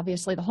isn't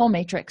obviously the whole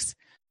matrix,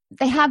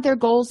 they have their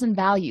goals and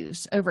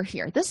values over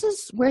here. This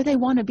is where they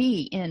want to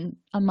be in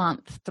a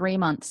month, 3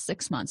 months,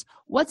 6 months.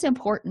 What's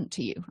important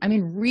to you? I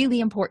mean, really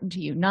important to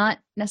you, not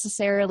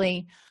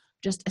necessarily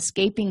just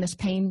escaping this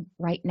pain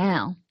right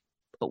now.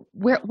 But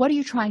what are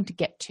you trying to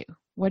get to?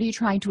 What are you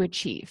trying to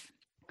achieve?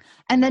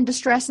 And then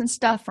distress and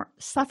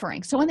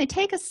suffering. So when they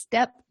take a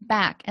step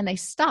back and they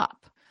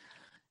stop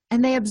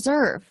and they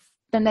observe,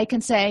 then they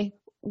can say,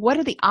 what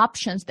are the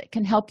options that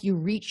can help you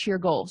reach your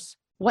goals?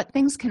 What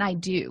things can I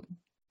do?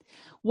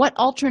 What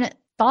alternate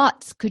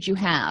thoughts could you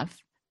have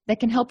that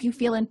can help you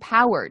feel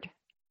empowered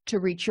to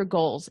reach your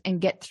goals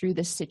and get through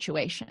this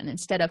situation?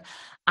 Instead of,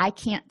 I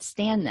can't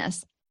stand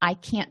this, I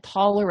can't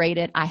tolerate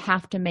it, I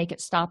have to make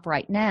it stop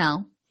right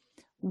now.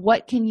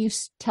 What can you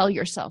tell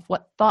yourself?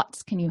 What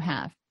thoughts can you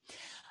have?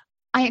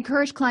 I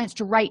encourage clients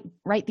to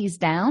write these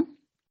down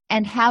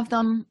and have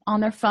them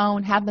on their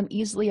phone, have them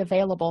easily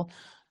available,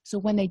 so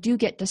when they do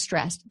get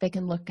distressed, they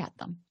can look at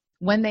them.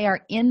 When they are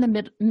in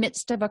the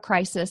midst of a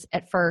crisis,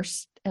 at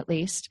first, at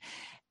least,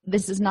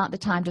 this is not the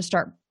time to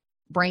start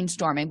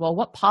brainstorming. Well,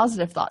 what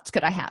positive thoughts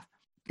could I have?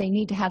 They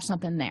need to have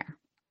something there.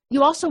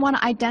 You also want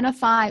to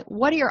identify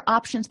what are your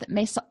options that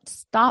may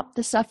stop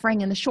the suffering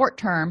in the short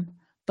term,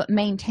 but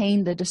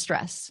maintain the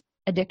distress,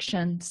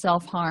 addiction,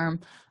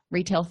 self-harm,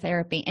 retail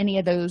therapy, any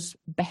of those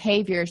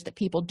behaviors that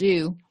people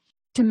do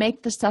to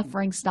make the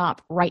suffering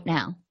stop right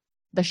now.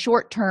 The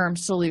short-term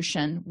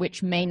solution,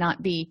 which may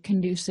not be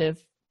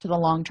conducive to the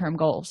long-term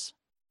goals.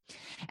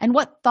 And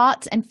what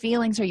thoughts and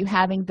feelings are you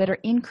having that are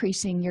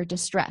increasing your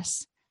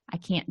distress? I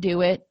can't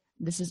do it.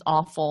 This is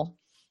awful.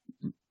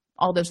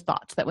 all those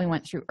thoughts that we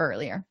went through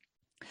earlier.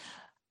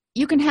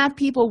 You can have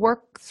people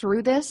work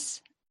through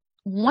this.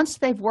 Once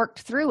they've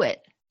worked through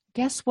it,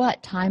 guess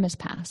what? Time has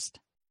passed.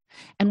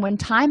 And when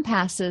time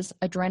passes,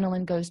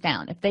 adrenaline goes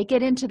down. If they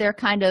get into their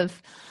kind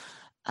of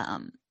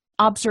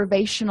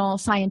observational,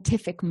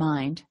 scientific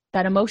mind,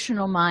 that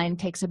emotional mind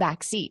takes a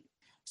back seat.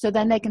 So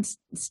then they can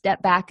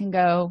step back and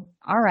go,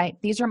 all right,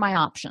 these are my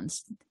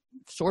options.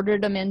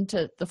 Sorted them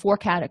into the 4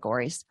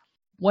 categories.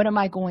 What am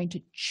I going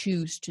to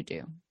choose to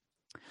do?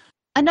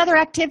 Another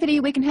activity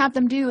we can have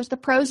them do is the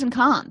pros and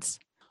cons.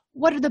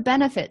 What are the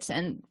benefits?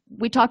 And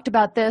we talked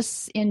about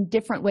this in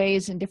different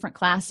ways in different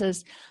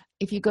classes.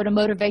 If you go to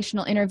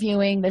motivational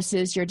interviewing, this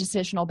is your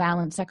decisional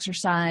balance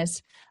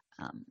exercise.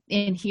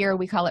 In here,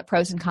 we call it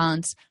pros and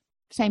cons.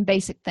 Same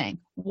basic thing.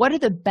 What are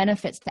the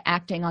benefits to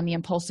acting on the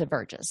impulsive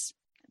urges?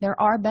 There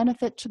are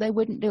benefits, or they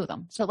wouldn't do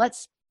them. So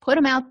let's put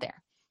them out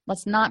there.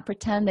 Let's not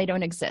pretend they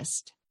don't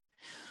exist.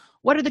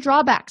 What are the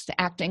drawbacks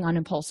to acting on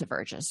impulsive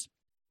urges?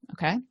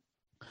 Okay.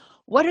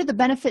 What are the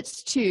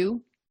benefits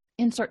to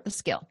insert the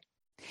skill?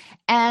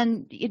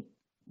 And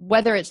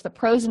whether it's the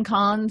pros and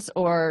cons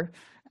or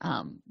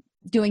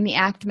doing the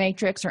ACT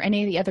matrix or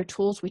any of the other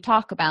tools we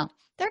talk about,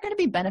 there are going to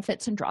be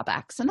benefits and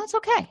drawbacks, and that's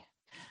okay.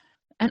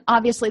 And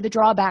obviously the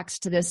drawbacks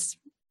to this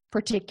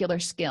particular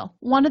skill.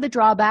 One of the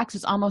drawbacks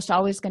is almost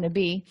always going to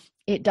be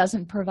it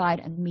doesn't provide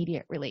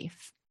immediate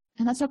relief,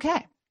 and that's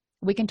okay.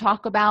 We can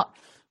talk about,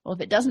 well,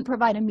 if it doesn't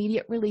provide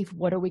immediate relief,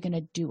 what are we going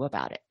to do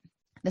about it?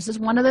 This is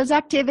one of those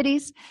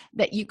activities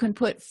that you can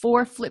put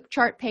 4 flip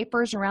chart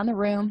papers around the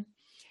room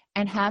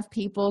and have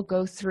people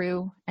go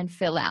through and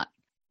fill out.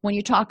 When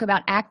you talk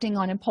about acting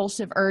on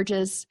impulsive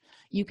urges,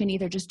 you can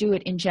either just do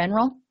it in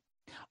general,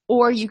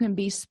 or you can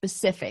be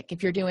specific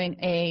if you're doing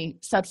a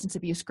substance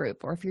abuse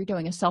group, or if you're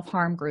doing a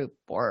self-harm group,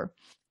 or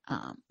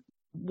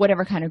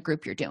whatever kind of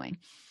group you're doing.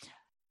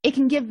 It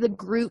can give the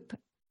group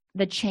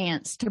the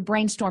chance to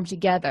brainstorm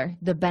together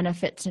the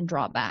benefits and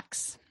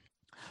drawbacks.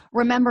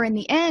 Remember, in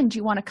the end,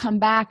 you want to come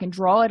back and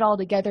draw it all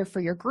together for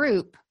your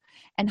group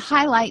and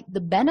highlight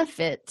the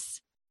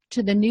benefits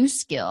to the new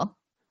skill,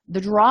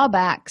 the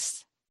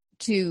drawbacks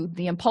to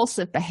the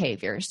impulsive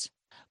behaviors,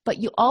 but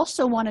you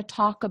also want to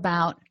talk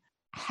about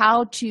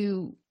how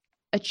to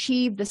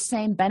achieve the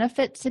same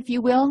benefits, if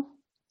you will,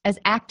 as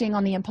acting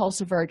on the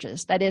impulsive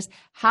urges. That is,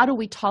 how do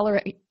we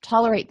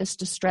tolerate this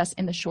distress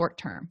in the short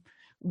term?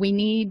 We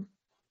need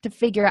to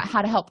figure out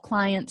how to help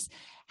clients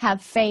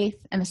have faith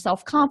and the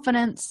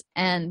self-confidence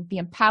and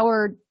the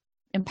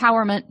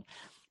empowerment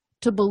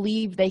to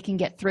believe they can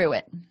get through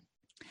it.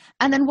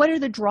 And then what are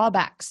the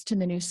drawbacks to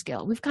the new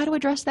skill? We've got to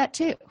address that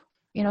too.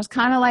 It's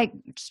kind of like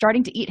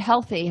starting to eat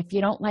healthy. If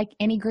you don't like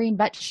any green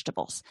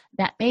vegetables,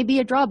 that may be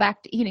a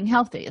drawback to eating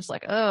healthy. It's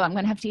like, oh, I'm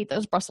going to have to eat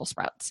those Brussels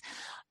sprouts.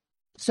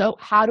 So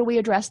how do we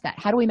address that?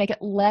 How do we make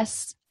it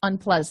less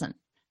unpleasant?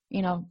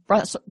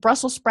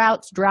 Brussels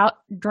sprouts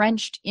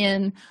drenched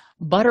in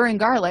butter and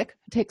garlic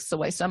takes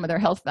away some of their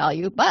health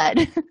value, but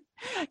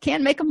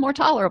can make them more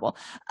tolerable.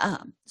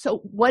 So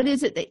what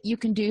is it that you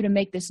can do to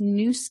make this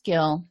new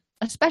skill,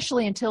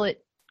 especially until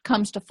it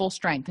comes to full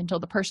strength, until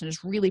the person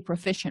is really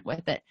proficient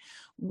with it?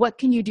 What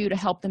can you do to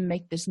help them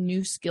make this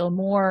new skill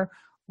more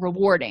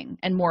rewarding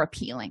and more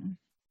appealing?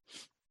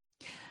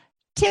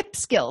 Tip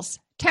skills: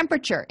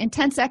 temperature,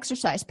 intense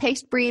exercise,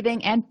 paced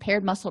breathing, and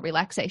paired muscle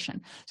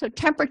relaxation. So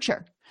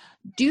temperature,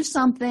 do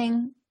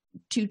something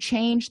to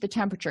change the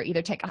temperature.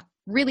 Either take a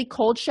really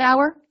cold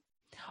shower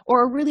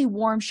or a really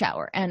warm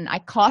shower. And I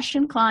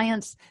caution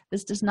clients,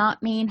 this does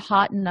not mean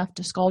hot enough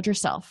to scald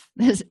yourself.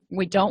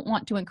 We don't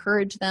want to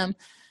encourage them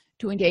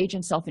to engage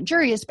in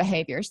self-injurious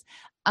behaviors.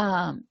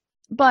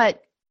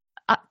 But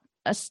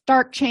a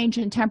stark change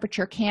in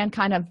temperature can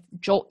kind of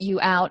jolt you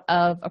out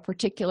of a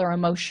particular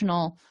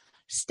emotional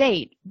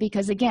state,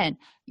 because again,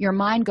 your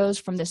mind goes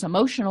from this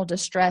emotional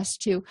distress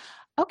to,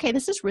 okay,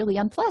 this is really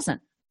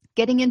unpleasant.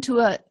 Getting into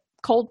a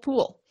cold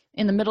pool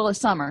in the middle of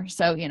summer.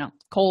 So,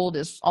 cold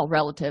is all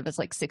relative. It's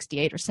like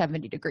 68 or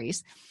 70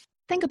 degrees.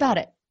 Think about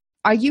it.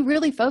 Are you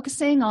really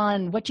focusing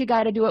on what you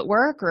got to do at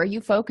work, or are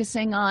you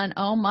focusing on,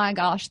 oh my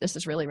gosh, this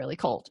is really, really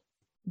cold?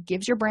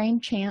 Gives your brain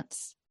a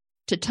chance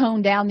to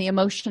tone down the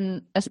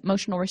emotional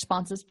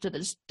responses to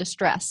this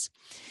distress.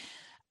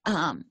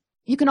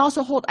 You can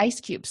also hold ice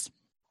cubes.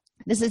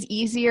 This is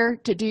easier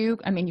to do.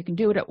 I mean, you can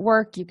do it at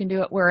work. You can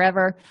do it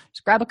wherever.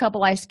 Just grab a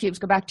couple ice cubes,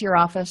 go back to your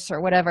office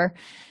or whatever,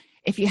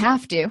 if you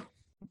have to,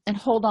 and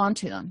hold on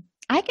to them.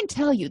 I can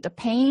tell you the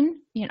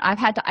pain, I've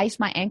had to ice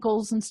my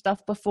ankles and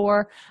stuff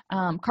before,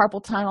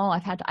 carpal tunnel,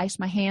 I've had to ice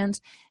my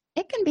hands.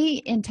 It can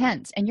be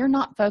intense, and you're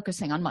not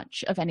focusing on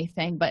much of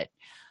anything, but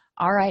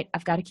all right,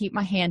 I've got to keep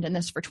my hand in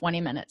this for 20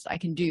 minutes. I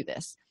can do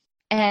this.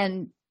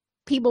 And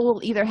people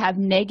will either have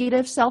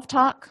negative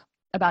self-talk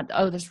about,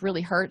 oh, this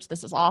really hurts,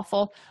 this is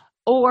awful,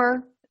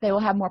 or they will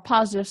have more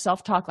positive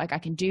self-talk like, I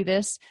can do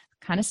this.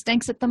 Kind of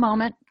stinks at the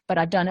moment, but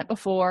I've done it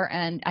before,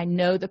 and I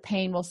know the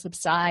pain will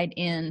subside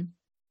in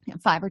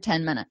 5 or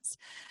 10 minutes.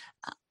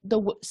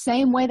 The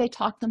same way they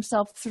talk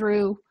themselves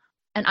through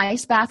an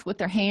ice bath with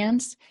their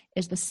hands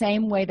is the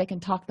same way they can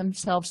talk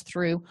themselves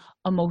through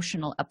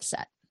emotional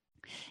upset.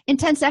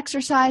 Intense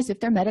exercise, if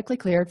they're medically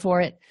cleared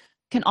for it,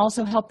 can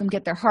also help them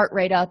get their heart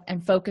rate up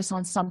and focus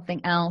on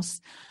something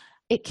else.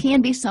 It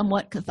can be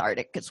somewhat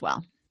cathartic as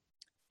well.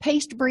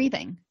 Paced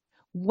breathing.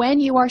 When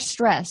you are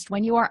stressed,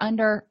 when you are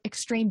under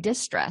extreme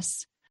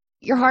distress,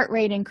 your heart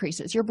rate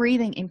increases, your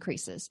breathing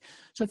increases.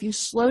 So if you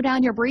slow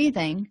down your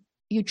breathing,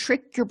 you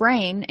trick your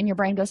brain, and your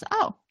brain goes,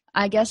 oh,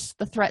 I guess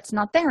the threat's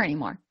not there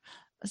anymore.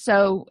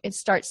 So it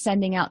starts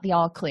sending out the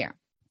all clear.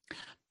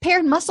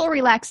 Paired muscle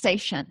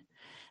relaxation.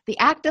 The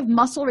act of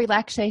muscle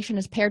relaxation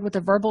is paired with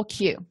a verbal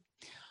cue.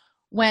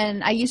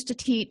 When I used to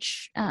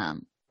teach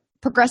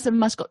progressive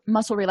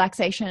muscle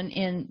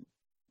relaxation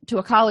to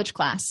a college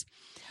class,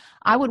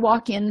 I would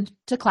walk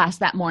into class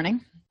that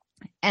morning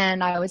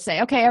and I would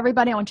say, okay,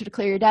 everybody, I want you to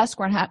clear your desk.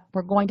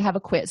 We're going to have a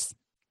quiz.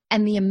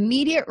 And the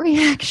immediate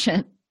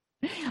reaction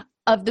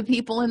of the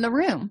people in the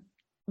room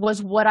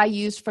was what I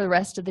used for the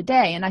rest of the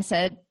day. And I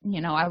said,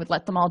 I would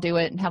let them all do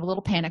it and have a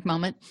little panic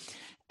moment,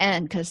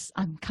 and because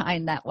I'm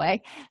kind that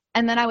way.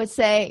 And then I would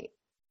say,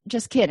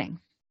 just kidding.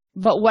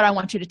 But what I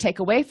want you to take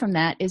away from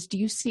that is, do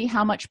you see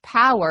how much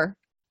power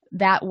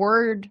that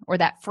word or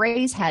that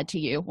phrase had to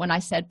you when I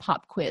said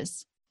pop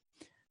quiz?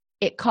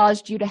 It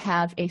caused you to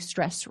have a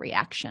stress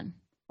reaction,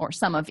 or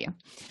some of you.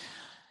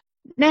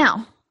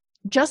 Now,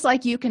 just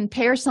like you can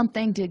pair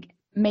something to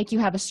make you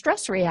have a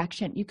stress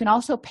reaction, you can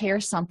also pair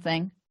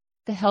something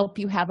to help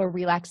you have a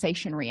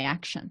relaxation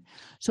reaction.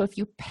 So if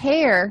you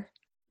pair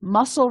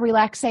muscle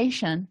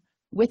relaxation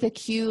with a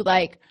cue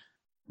like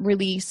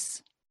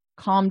release,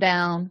 calm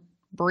down,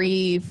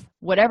 breathe,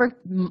 whatever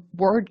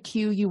word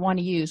cue you want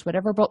to use,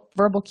 whatever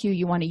verbal cue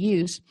you want to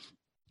use,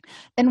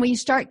 then when you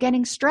start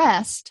getting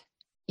stressed,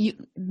 you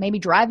maybe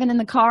driving in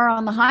the car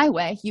on the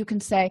highway, you can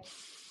say,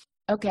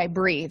 okay,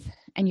 breathe,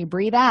 and you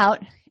breathe out,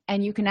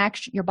 and you can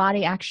your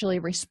body actually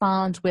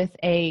responds with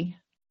a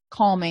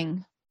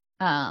calming,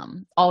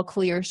 all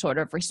clear sort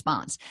of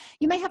response.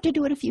 You may have to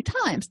do it a few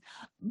times,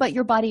 but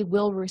your body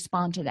will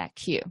respond to that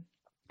cue.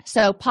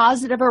 So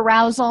positive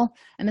arousal,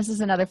 and this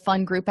is another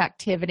fun group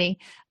activity.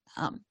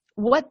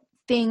 What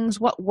things,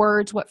 what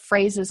words, what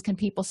phrases can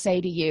people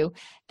say to you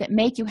that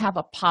make you have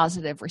a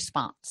positive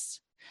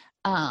response?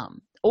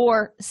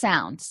 Or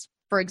sounds.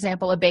 For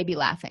example, a baby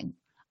laughing.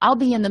 I'll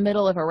be in the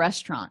middle of a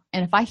restaurant,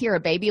 and if I hear a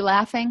baby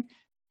laughing,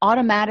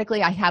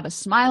 automatically I have a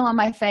smile on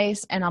my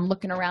face, and I'm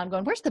looking around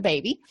going, where's the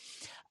baby?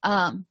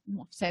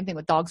 Same thing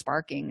with dogs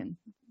barking and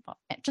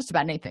just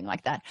about anything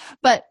like that.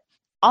 But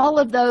all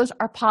of those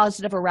are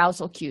positive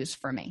arousal cues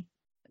for me.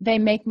 They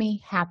make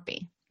me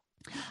happy.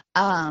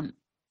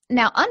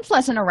 Now,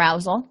 unpleasant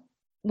arousal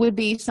would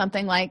be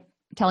something like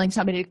telling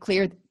somebody to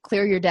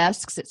clear your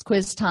desks, it's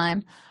quiz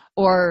time,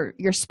 or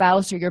your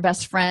spouse or your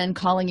best friend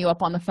calling you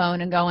up on the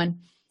phone and going,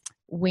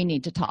 we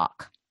need to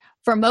talk.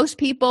 For most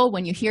people,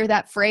 when you hear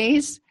that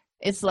phrase,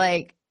 it's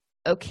like,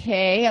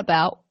 okay,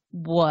 about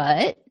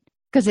what?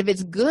 Because if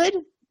it's good,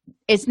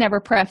 it's never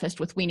prefaced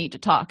with we need to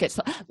talk. It's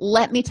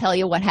let me tell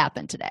you what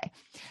happened today.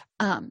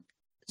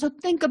 So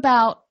think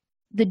about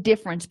the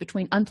difference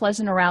between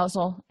unpleasant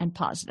arousal and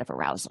positive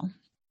arousal.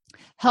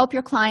 Help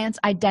your clients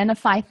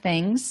identify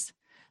things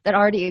that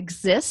already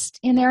exist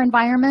in their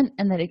environment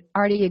and that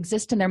already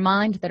exist in their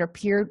mind that are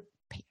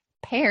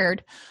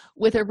paired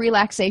with a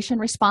relaxation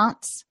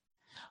response.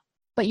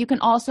 But you can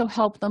also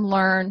help them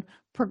learn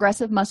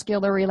progressive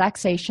muscular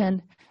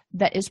relaxation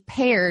that is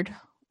paired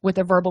with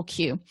a verbal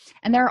cue.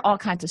 And there are all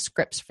kinds of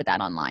scripts for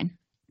that online.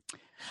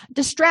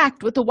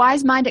 Distract with the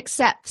wise mind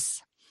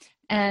accepts.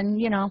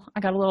 And, I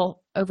got a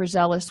little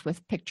overzealous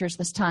with pictures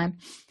this time.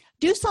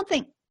 Do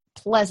something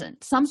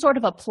pleasant, some sort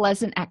of a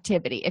pleasant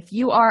activity. If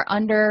you are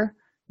under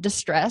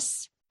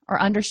distress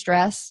or under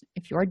stress,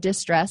 if you're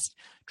distressed,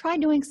 try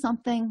doing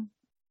something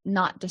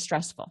not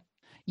distressful.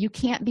 You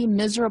can't be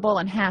miserable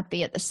and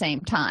happy at the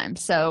same time.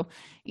 So,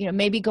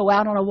 maybe go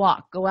out on a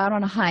walk, go out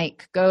on a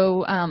hike,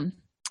 go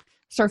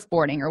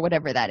surfboarding or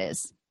whatever that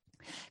is.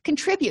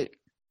 Contribute.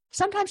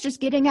 Sometimes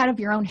just getting out of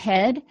your own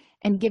head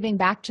and giving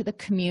back to the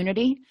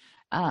community.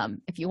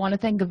 If you want to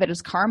think of it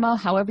as karma,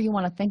 however you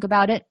want to think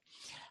about it,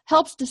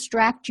 helps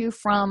distract you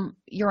from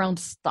your own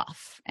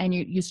stuff. And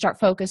you start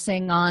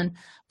focusing on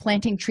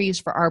planting trees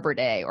for Arbor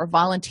Day or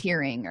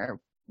volunteering or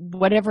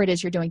whatever it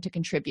is you're doing to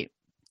contribute.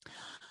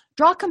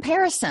 Draw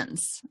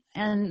comparisons.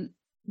 And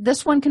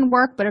this one can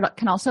work, but it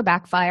can also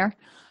backfire.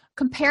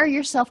 Compare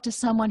yourself to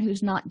someone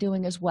who's not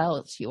doing as well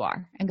as you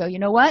are and go, you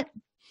know what?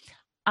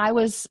 I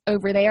was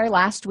over there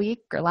last week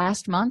or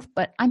last month,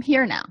 but I'm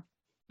here now.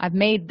 I've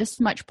made this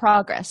much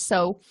progress.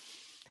 So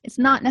it's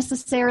not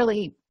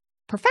necessarily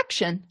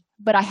perfection,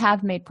 but I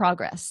have made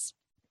progress.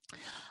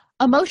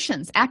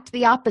 Emotions, act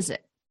the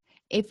opposite.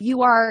 If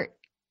you are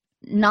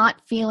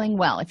not feeling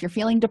well, if you're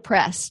feeling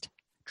depressed,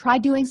 try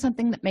doing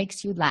something that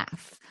makes you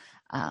laugh.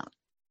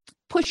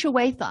 Push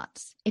away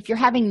thoughts. If you're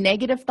having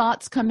negative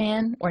thoughts come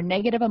in or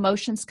negative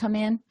emotions come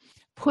in,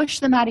 push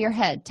them out of your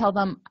head. Tell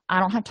them, I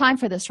don't have time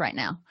for this right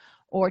now.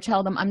 or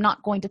tell them, I'm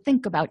not going to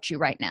think about you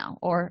right now.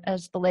 Or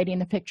as the lady in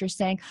the picture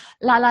saying,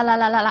 la, la, la,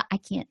 la, la, la, I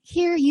can't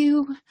hear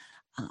you.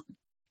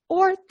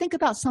 Or think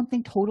about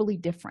something totally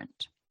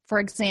different. For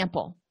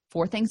example,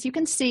 4 things you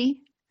can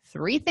see,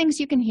 3 things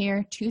you can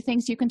hear, 2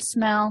 things you can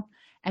smell,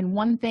 and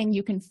 1 thing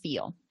you can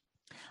feel.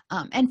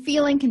 And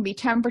feeling can be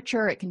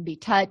temperature, it can be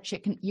touch,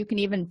 you can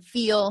even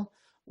feel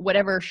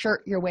whatever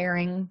shirt you're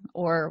wearing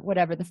or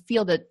whatever,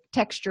 feel the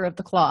texture of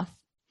the cloth.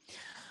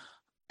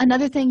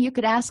 Another thing you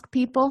could ask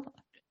people,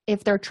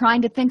 if they're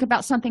trying to think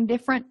about something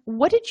different,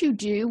 what did you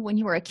do when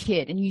you were a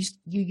kid and you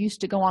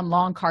used to go on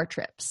long car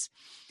trips?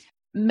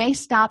 May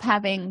stop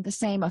having the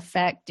same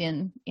effect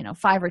in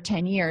 5 or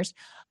 10 years,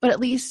 but at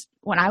least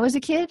when I was a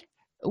kid,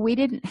 we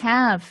didn't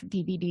have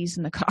DVDs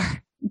in the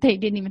car. They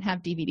didn't even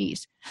have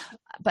DVDs,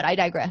 but I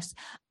digress.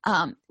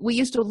 We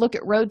used to look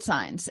at road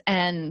signs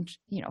and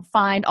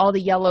find all the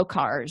yellow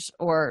cars,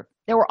 or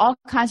there were all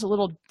kinds of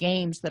little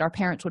games that our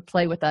parents would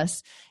play with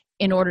us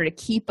in order to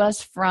keep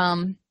us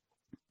from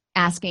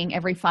asking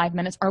every 5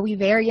 minutes, are we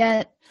there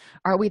yet?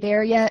 Are we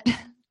there yet?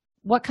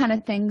 What kind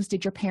of things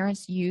did your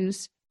parents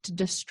use to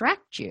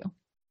distract you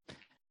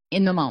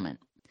in the moment?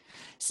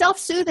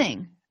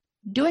 Self-soothing,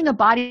 doing a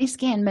body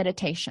scan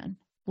meditation,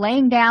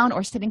 laying down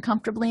or sitting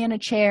comfortably in a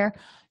chair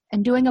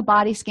and doing a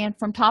body scan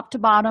from top to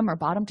bottom or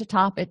bottom to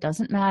top, it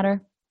doesn't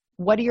matter.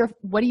 What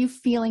are you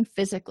feeling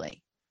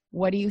physically?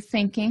 What are you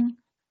thinking?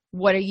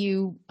 What are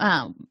your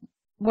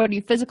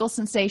physical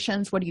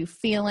sensations? What are you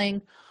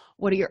feeling?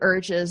 What are your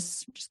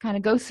urges? Just kind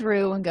of go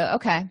through and go,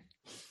 okay.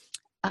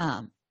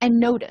 And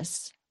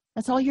notice.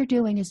 That's all you're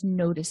doing is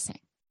noticing.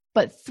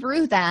 But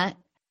through that,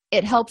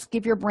 it helps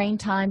give your brain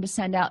time to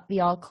send out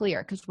the all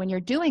clear. Because when you're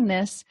doing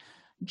this,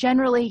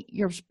 generally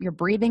your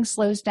breathing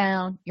slows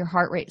down, your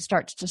heart rate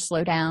starts to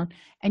slow down,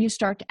 and you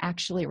start to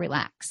actually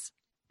relax.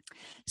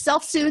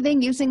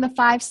 Self-soothing using the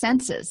 5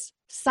 senses,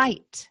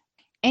 sight,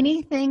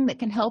 anything that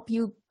can help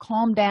you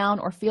calm down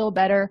or feel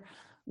better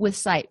with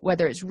sight,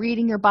 whether it's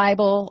reading your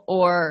Bible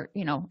or,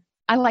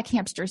 I like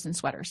hamsters and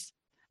sweaters.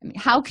 I mean,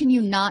 how can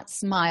you not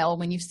smile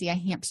when you see a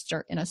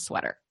hamster in a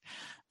sweater?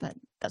 But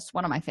that's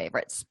one of my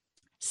favorites.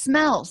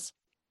 Smells.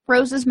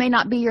 Roses may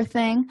not be your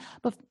thing,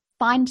 but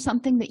find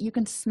something that you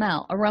can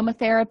smell.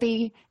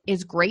 Aromatherapy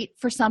is great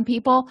for some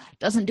people,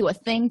 doesn't do a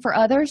thing for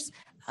others.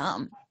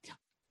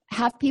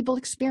 Have people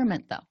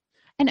experiment, though.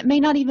 And it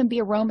may not even be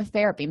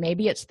aromatherapy.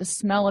 Maybe it's the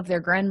smell of their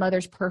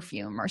grandmother's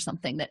perfume or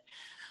something that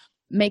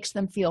makes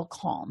them feel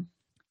calm.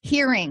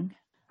 Hearing.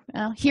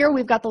 Here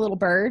we've got the little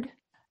bird.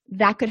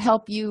 That could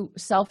help you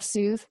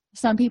self-soothe.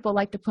 Some people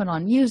like to put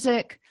on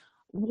music.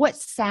 What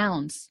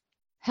sounds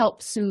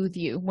help soothe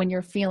you when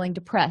you're feeling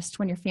depressed,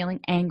 when you're feeling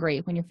angry,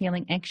 when you're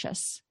feeling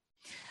anxious?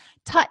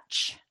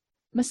 Touch.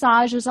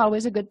 Massage is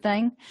always a good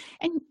thing.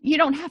 And you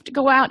don't have to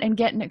go out and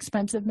get an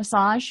expensive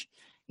massage.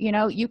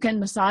 You can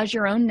massage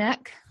your own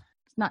neck.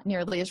 It's not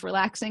nearly as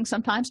relaxing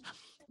sometimes,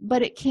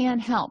 but it can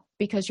help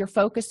because you're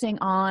focusing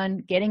on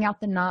getting out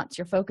the knots.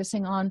 You're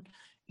focusing on,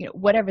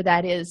 whatever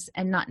that is,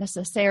 and not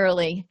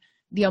necessarily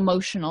the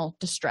emotional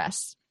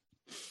distress.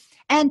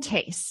 And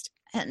taste.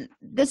 And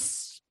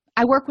this,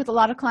 I work with a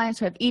lot of clients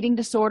who have eating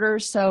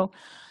disorders, so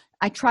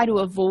I try to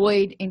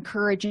avoid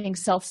encouraging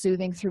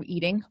self-soothing through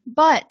eating,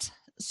 but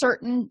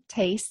certain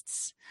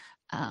tastes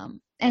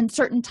and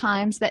certain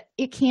times that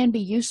it can be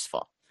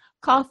useful.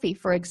 Coffee,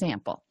 for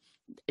example,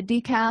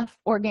 decaf,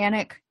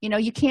 organic,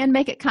 you can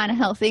make it kind of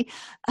healthy.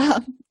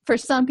 For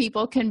some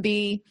people can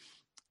be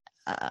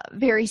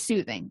very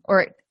soothing,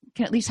 or it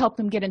can at least help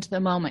them get into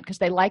the moment because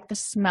they like the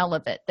smell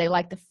of it. They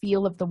like the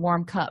feel of the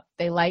warm cup.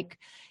 They like,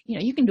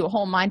 you can do a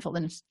whole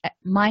mindfulness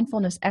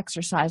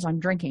exercise on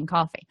drinking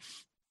coffee.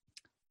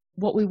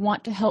 What we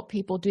want to help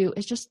people do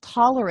is just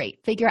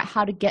figure out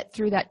how to get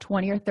through that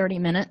 20 or 30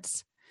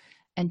 minutes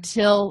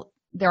until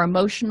their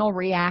emotional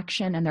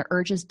reaction and their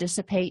urges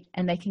dissipate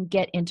and they can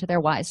get into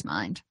their wise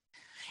mind.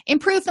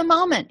 Improve the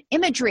moment.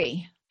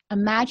 Imagery.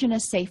 Imagine a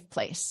safe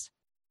place.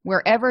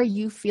 Wherever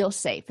you feel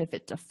safe. If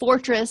it's a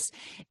fortress,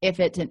 if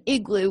it's an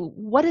igloo,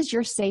 what does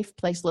your safe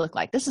place look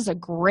like? This is a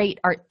great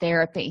art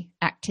therapy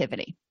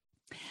activity.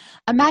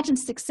 Imagine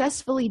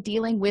successfully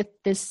dealing with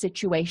this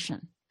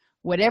situation.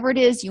 Whatever it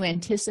is you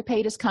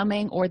anticipate is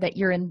coming or that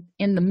you're in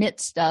the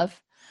midst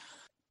of,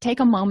 take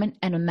a moment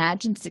and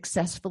imagine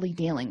successfully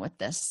dealing with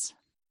this.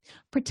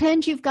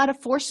 Pretend you've got a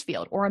force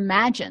field, or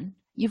imagine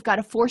you've got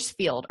a force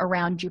field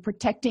around you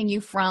protecting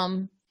you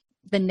from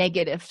the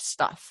negative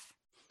stuff,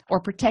 or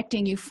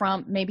protecting you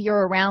from, maybe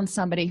you're around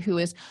somebody who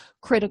is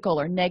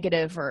critical or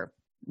negative or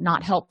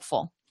not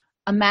helpful.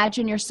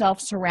 Imagine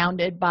yourself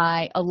surrounded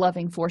by a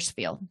loving force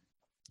field.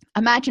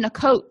 Imagine a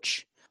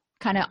coach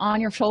kind of on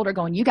your shoulder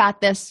going, you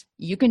got this,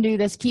 you can do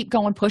this, keep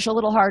going, push a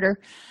little harder.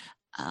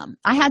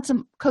 I had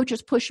some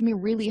coaches push me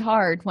really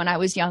hard when I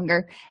was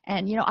younger,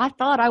 and I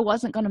thought I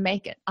wasn't going to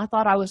make it. I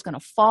thought I was going to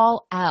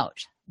fall out,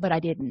 but I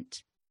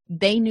didn't.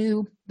 They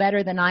knew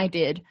better than I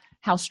did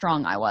how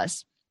strong I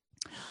was.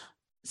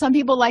 Some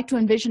people like to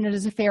envision it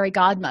as a fairy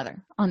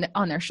godmother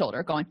on their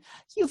shoulder going,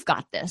 you've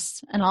got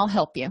this and I'll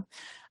help you.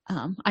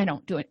 I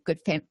don't do a good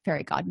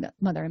fairy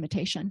godmother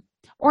imitation,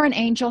 or an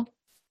angel,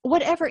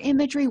 whatever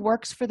imagery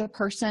works for the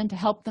person to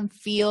help them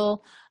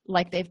feel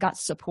like they've got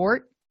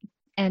support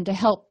and to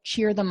help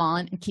cheer them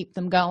on and keep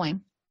them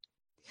going.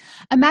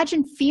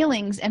 Imagine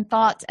feelings and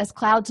thoughts as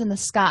clouds in the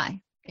sky.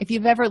 If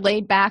you've ever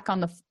laid back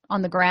on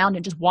the ground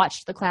and just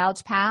watched the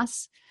clouds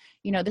pass,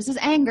 this is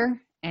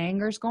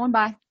anger's going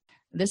by.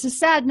 This is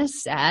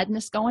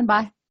sadness going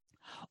by.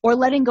 Or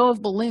letting go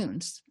of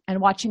balloons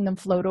and watching them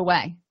float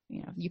away.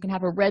 You can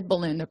have a red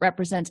balloon that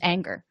represents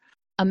anger.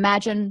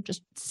 Imagine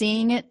just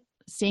seeing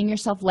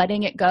yourself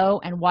letting it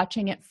go and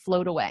watching it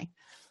float away.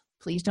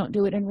 Please don't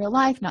do it in real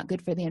life, not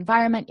good for the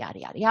environment, yada,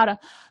 yada, yada.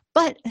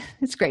 But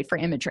it's great for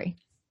imagery.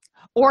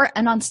 Or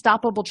an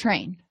unstoppable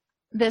train.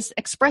 This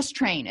express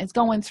train is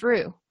going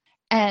through.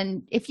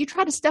 And if you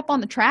try to step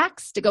on the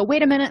tracks to go,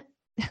 wait a minute,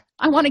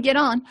 I want to get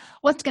on,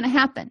 what's going to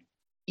happen?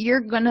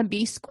 You're going to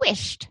be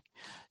squished.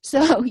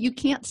 So you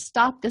can't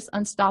stop this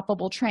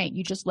unstoppable train.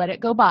 You just let it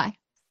go by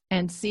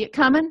and see it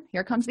coming.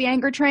 Here comes the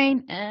anger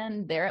train,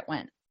 and there it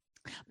went.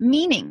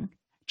 Meaning,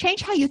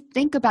 change how you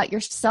think about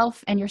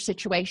yourself and your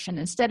situation.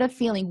 Instead of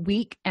feeling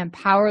weak and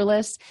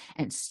powerless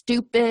and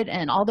stupid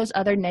and all those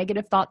other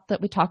negative thoughts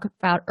that we talked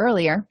about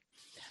earlier,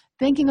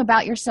 thinking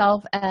about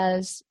yourself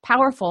as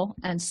powerful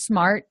and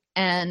smart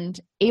and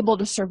able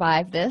to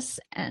survive this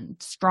and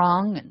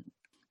strong and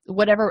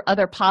whatever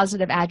other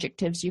positive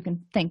adjectives you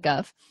can think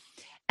of.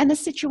 And the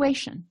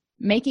situation,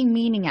 making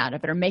meaning out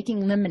of it or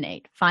making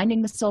lemonade,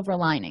 finding the silver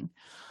lining.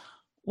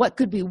 What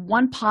could be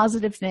one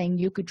positive thing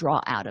you could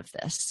draw out of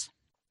this?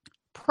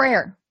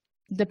 Prayer,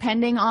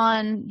 depending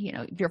on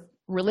your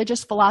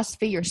religious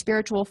philosophy, your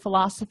spiritual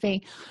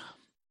philosophy,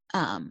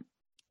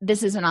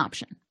 this is an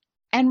option.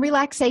 And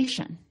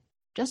relaxation,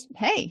 just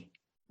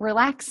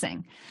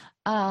relaxing,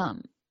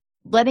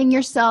 letting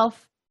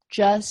yourself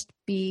just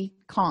be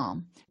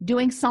calm,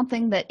 doing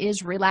something that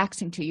is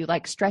relaxing to you,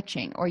 like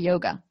stretching or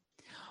yoga.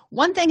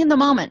 One thing in the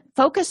moment,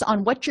 focus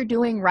on what you're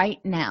doing right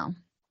now,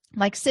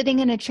 like sitting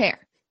in a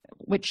chair,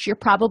 which you're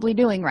probably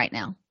doing right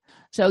now.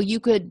 So you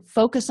could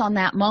focus on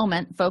that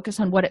moment, focus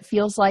on what it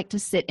feels like to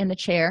sit in the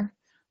chair.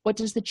 What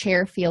does the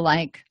chair feel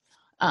like?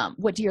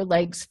 What do your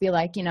legs feel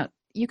like?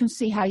 You can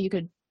see how you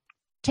could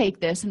take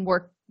this and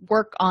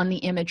work on the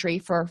imagery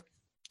for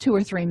 2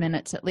 or 3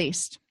 minutes at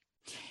least.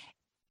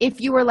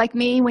 If you were like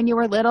me when you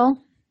were little,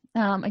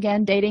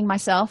 again, dating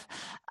myself,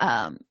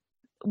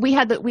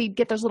 we'd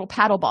get those little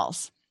paddle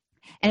balls.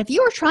 And if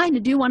you were trying to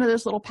do one of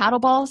those little paddle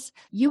balls,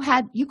 you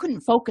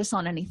couldn't focus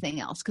on anything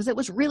else because it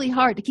was really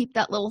hard to keep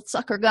that little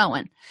sucker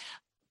going.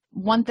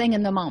 One thing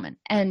in the moment.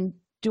 And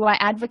do I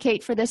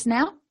advocate for this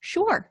now?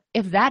 Sure.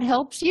 If that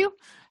helps you,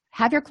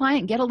 have your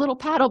client get a little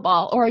paddle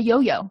ball or a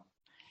yo-yo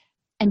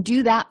and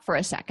do that for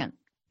a second.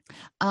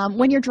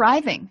 When you're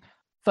driving,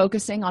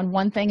 focusing on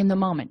one thing in the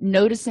moment,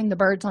 noticing the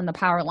birds on the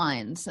power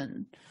lines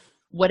and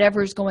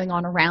whatever's going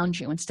on around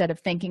you instead of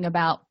thinking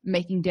about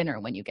making dinner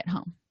when you get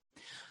home.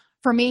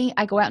 For me,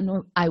 I go out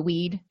and I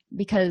weed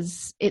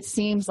because it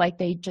seems like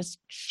they just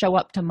show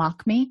up to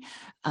mock me.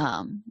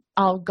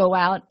 I'll go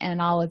out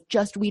and I'll have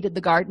just weeded the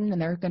garden and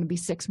there are going to be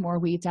 6 more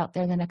weeds out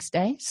there the next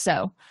day.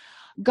 So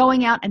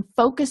going out and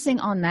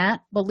focusing on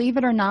that, believe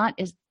it or not,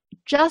 is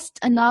just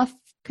enough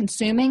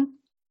consuming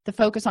to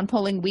focus on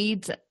pulling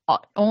weeds,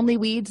 only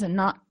weeds and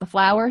not the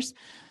flowers,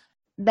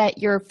 that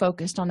you're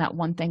focused on that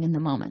one thing in the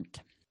moment.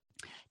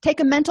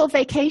 Take a mental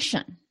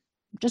vacation.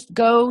 Just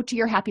go to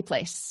your happy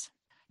place.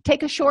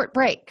 Take a short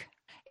break.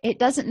 It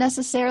doesn't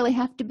necessarily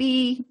have to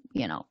be,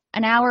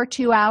 an hour,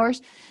 2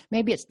 hours.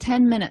 Maybe it's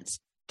 10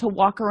 minutes to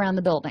walk around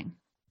the building.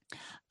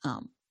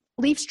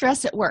 Leave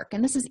stress at work.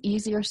 And this is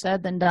easier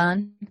said than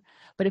done.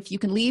 But if you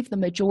can leave the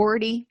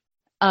majority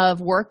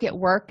of work at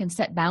work and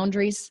set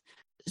boundaries,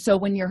 so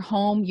when you're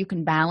home, you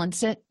can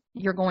balance it,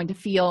 you're going to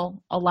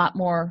feel a lot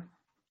more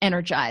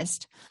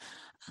energized.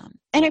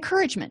 And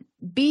encouragement.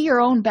 Be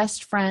your own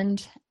best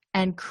friend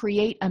and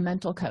create a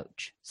mental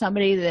coach,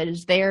 somebody that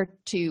is there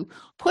to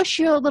push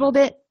you a little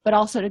bit, but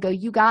also to go,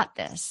 you got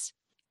this.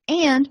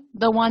 And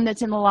the one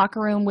that's in the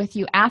locker room with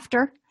you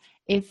after,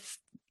 if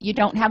you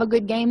don't have a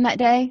good game that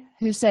day,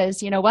 who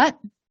says, you know what,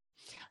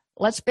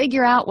 let's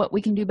figure out what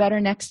we can do better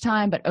next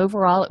time, but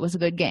overall it was a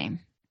good game.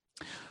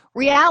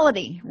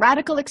 Reality,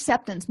 radical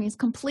acceptance means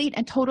complete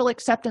and total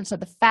acceptance of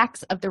the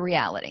facts of the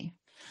reality.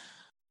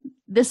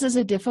 This is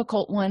a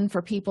difficult one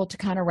for people to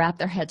kind of wrap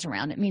their heads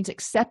around. It means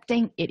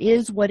accepting it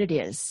is what it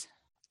is.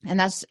 And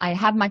I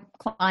have my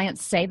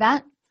clients say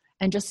that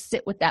and just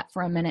sit with that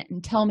for a minute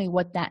and tell me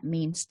what that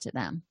means to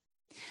them.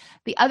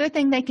 The other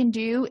thing they can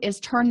do is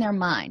turn their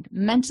mind,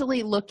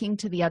 mentally looking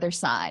to the other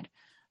side.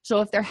 So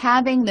if they're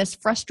having this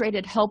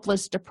frustrated,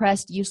 helpless,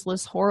 depressed,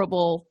 useless,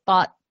 horrible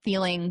thought,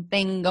 feeling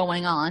thing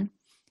going on,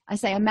 I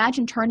say,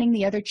 imagine turning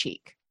the other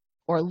cheek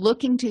or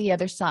looking to the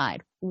other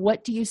side.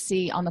 What do you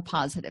see on the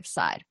positive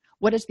side?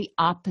 What is the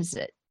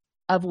opposite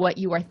of what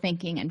you are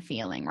thinking and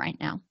feeling right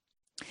now?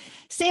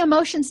 See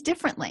emotions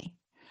differently.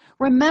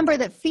 Remember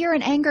that fear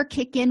and anger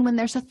kick in when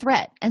there's a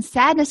threat, and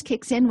sadness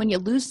kicks in when you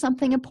lose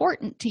something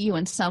important to you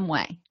in some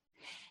way.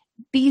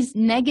 these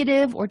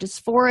negative or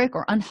dysphoric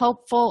or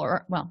unhelpful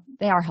or, well,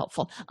 they are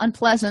helpful,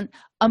 unpleasant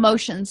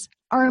emotions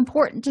are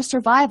important to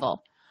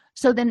survival.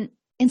 So then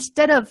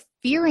instead of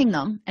fearing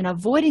them and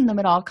avoiding them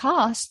at all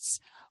costs,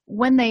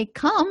 when they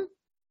come,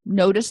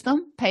 notice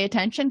them, pay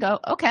attention, go,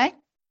 okay,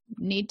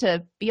 need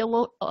to be a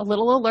little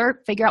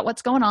alert, figure out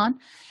what's going on,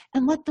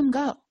 and let them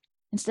go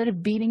instead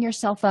of beating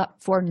yourself up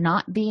for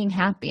not being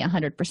happy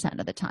 100%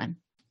 of the time.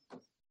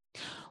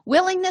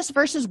 Willingness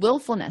versus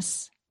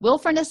willfulness.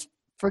 Willfulness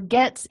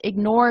forgets,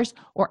 ignores,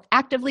 or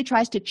actively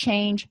tries to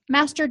change,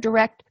 master,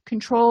 direct,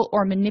 control,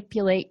 or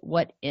manipulate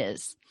what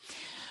is.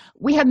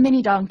 We have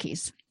mini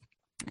donkeys,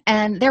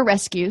 and they're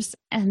rescues,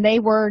 and they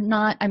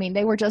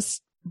were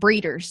just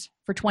breeders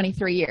for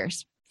 23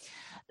 years.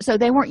 So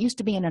they weren't used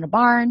to being in a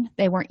barn.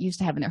 They weren't used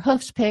to having their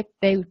hoofs picked.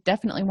 They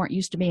definitely weren't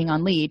used to being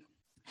on lead.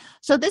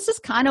 So this is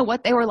kind of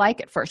what they were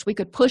like at first. We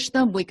could push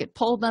them. We could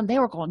pull them. They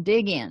were going to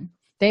dig in.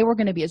 They were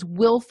going to be as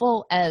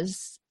willful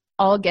as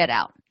all get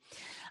out.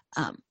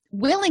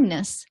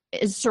 Willingness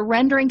is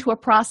surrendering to a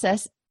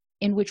process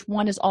in which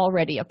one is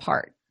already a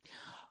part.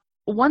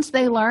 Once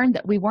they learned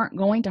that we weren't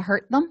going to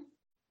hurt them,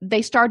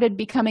 they started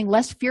becoming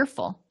less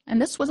fearful.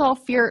 And this was all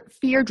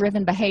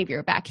fear-driven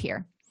behavior back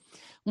here.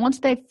 Once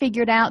they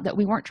figured out that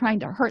we weren't trying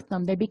to hurt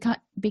them, they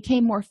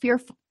became more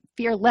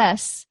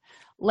fearless,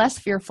 less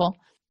fearful,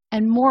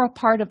 and more a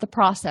part of the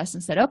process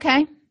and said,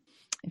 okay,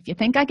 if you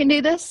think I can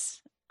do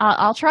this,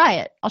 I'll try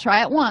it. I'll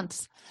try it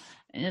once.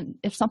 And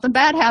if something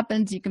bad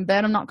happens, you can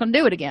bet I'm not going to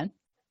do it again.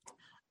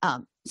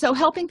 So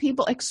helping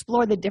people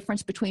explore the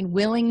difference between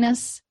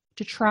willingness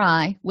to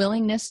try,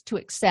 willingness to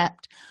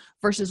accept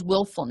versus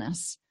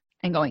willfulness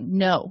and going,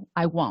 no,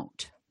 I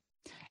won't.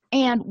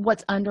 And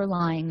what's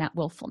underlying that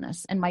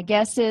willfulness. And my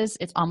guess is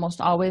it's almost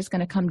always going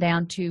to come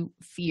down to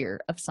fear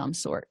of some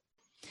sort.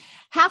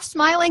 Half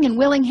smiling and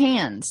willing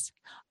hands.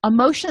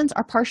 Emotions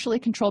are partially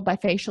controlled by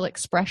facial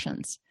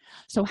expressions.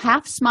 So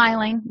half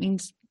smiling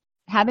means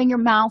having your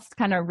mouth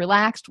kind of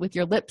relaxed with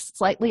your lips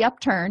slightly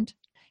upturned,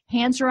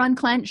 hands are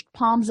unclenched,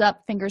 palms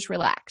up, fingers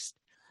relaxed.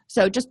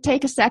 So just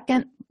take a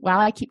second while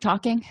I keep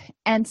talking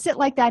and sit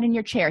like that in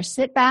your chair.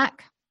 Sit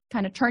back,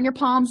 kind of turn your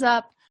palms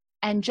up,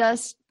 and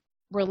just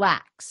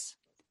relax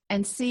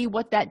and see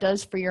what that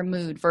does for your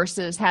mood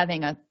versus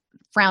having a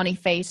frowny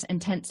face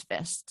and tense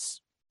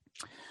fists.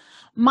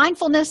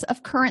 Mindfulness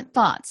of current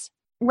thoughts.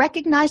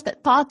 Recognize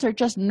that thoughts are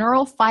just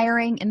neural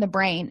firing in the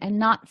brain and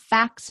not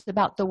facts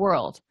about the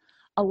world.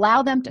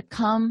 Allow them to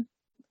come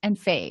and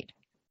fade.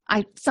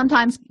 I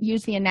sometimes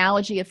use the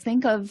analogy of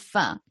think of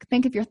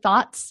your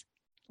thoughts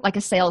like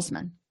a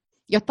salesman.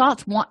 Your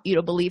thoughts want you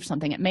to believe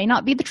something. It may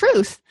not be the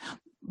truth,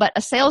 but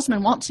a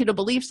salesman wants you to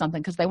believe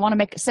something because they want to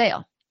make a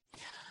sale.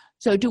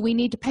 So do we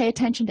need to pay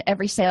attention to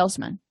every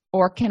salesman,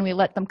 or can we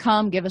let them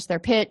come, give us their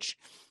pitch,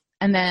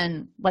 and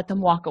then let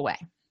them walk away?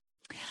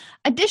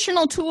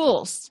 Additional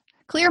tools.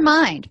 Clear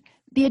mind.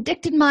 The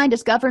addicted mind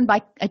is governed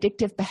by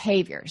addictive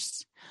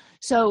behaviors.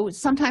 So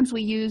sometimes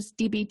we use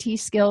DBT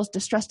skills,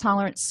 distress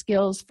tolerance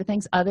skills, for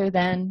things other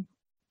than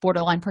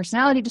borderline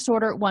personality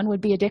disorder. One would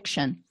be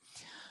addiction.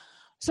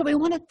 So we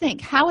want to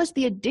think, how is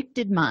the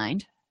addicted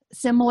mind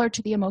similar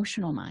to the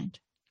emotional mind?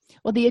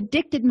 Well, the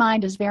addicted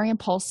mind is very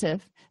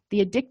impulsive.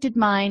 The addicted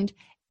mind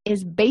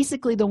is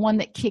basically the one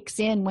that kicks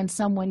in when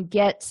someone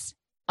gets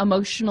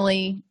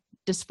emotionally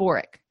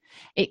dysphoric.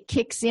 It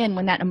kicks in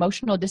when that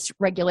emotional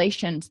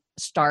dysregulation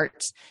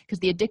starts because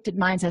the addicted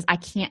mind says, I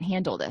can't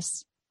handle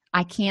this.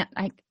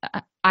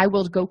 I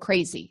will go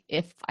crazy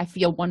if I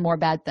feel one more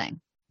bad thing.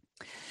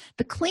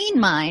 The clean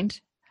mind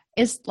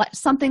is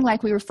something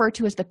like we refer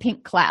to as the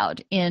pink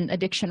cloud in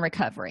addiction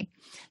recovery.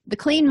 The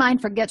clean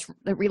mind forgets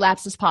that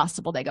relapse is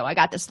possible. They go, I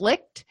got this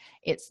licked.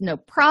 It's no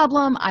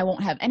problem. I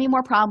won't have any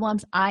more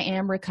problems. I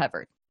am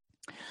recovered.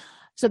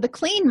 So the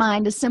clean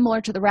mind is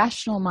similar to the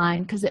rational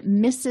mind because it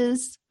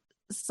misses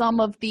some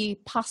of the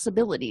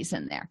possibilities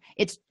in there.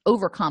 It's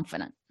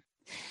overconfident.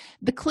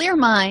 The clear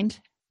mind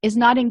is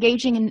not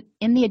engaging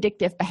in the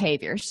addictive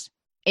behaviors.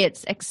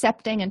 It's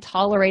accepting and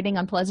tolerating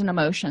unpleasant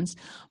emotions,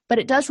 but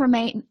it does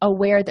remain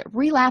aware that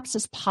relapse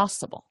is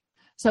possible.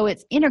 So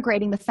it's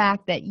integrating the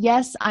fact that,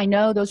 yes, I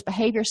know those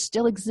behaviors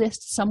still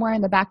exist somewhere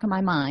in the back of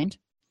my mind.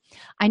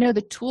 I know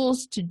the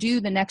tools to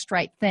do the next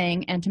right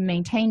thing and to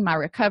maintain my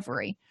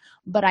recovery,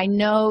 but I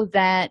know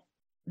that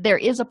there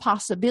is a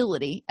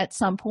possibility at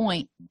some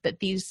point that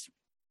these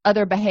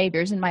other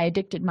behaviors in my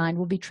addicted mind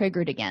will be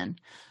triggered again.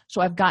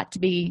 So I've got to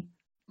be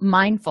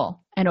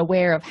mindful and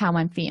aware of how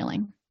I'm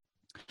feeling.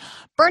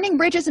 Burning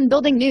bridges and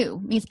building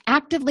new means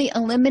actively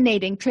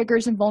eliminating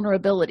triggers and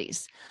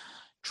vulnerabilities.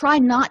 Try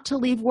not to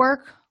leave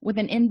work with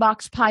an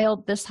inbox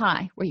piled this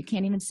high where you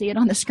can't even see it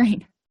on the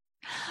screen.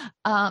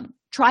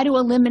 Try to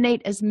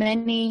eliminate as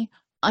many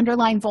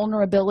underlying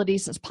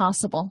vulnerabilities as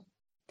possible.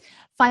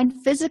 Find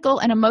physical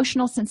and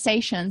emotional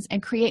sensations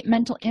and create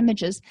mental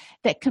images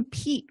that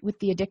compete with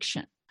the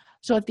addiction.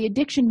 So if the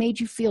addiction made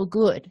you feel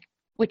good,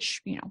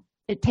 which,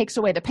 it takes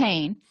away the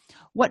pain,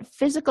 what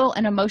physical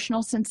and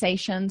emotional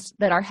sensations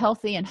that are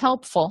healthy and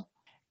helpful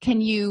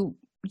can you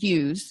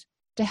use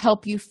to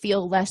help you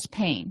feel less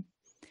pain?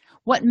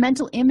 What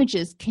mental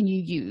images can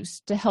you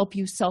use to help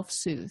you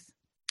self-soothe?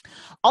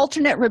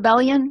 Alternate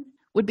rebellion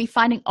would be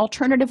finding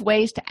alternative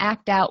ways to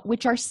act out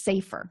which are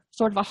safer,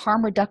 sort of a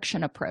harm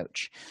reduction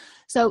approach.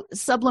 So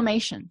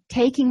sublimation,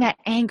 taking that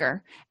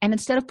anger, and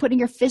instead of putting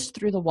your fist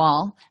through the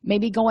wall,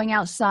 maybe going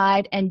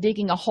outside and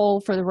digging a hole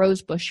for the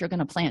rose bush you're going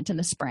to plant in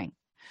the spring.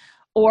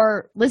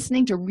 Or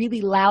listening to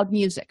really loud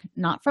music,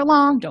 not for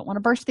long, don't want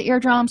to burst the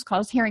eardrums,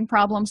 cause hearing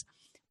problems,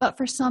 but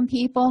for some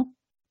people,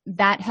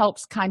 that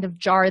helps kind of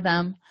jar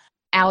them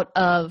out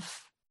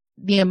of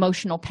the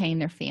emotional pain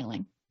they're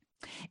feeling.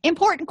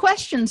 Important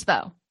questions,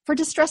 though, for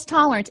distress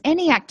tolerance,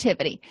 any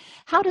activity.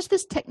 How does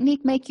this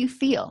technique make you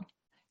feel?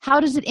 How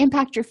does it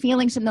impact your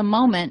feelings in the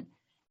moment?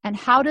 And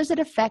how does it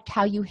affect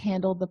how you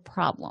handle the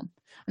problem?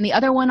 And the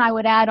other one I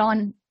would add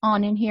on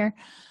in here,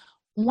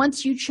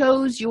 once you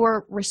chose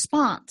your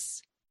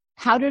response,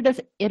 how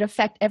did it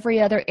affect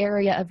every other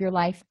area of your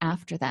life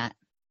after that?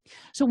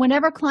 So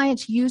whenever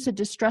clients use a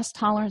distress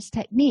tolerance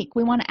technique,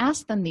 we want to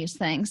ask them these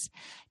things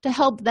to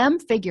help them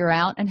figure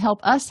out and help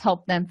us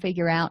help them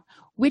figure out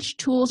which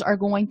tools are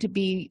going to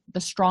be the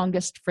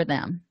strongest for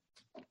them.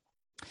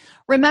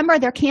 Remember,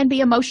 there can be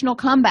emotional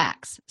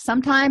comebacks.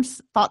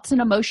 Sometimes thoughts and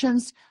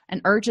emotions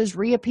and urges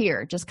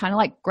reappear, just kind of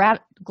like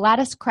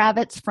Gladys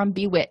Kravitz from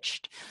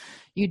Bewitched.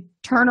 You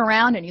turn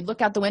around and you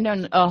look out the window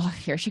and, oh,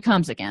 here she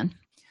comes again.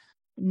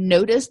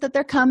 Notice that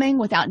they're coming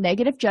without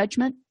negative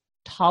judgment,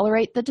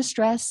 tolerate the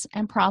distress,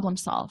 and problem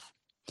solve.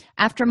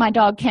 After my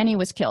dog Kenny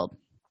was killed,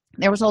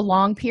 there was a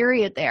long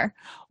period there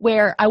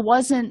where I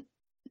wasn't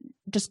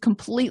just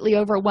completely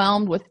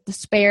overwhelmed with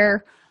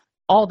despair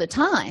all the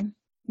time.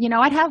 You know,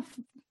 I'd have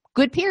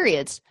good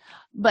periods,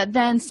 but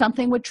then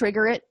something would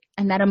trigger it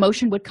and that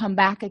emotion would come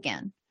back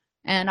again.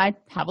 And I'd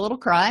have a little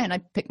cry and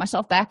I'd pick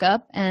myself back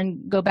up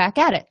and go back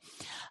at it.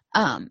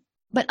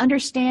 But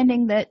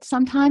understanding that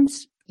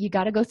sometimes you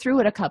got to go through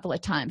it a couple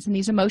of times and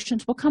these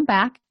emotions will come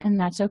back, and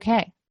that's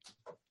okay.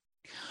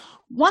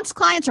 Once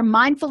clients are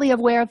mindfully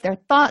aware of their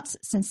thoughts,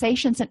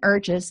 sensations, and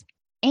urges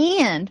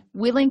and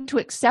willing to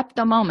accept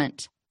the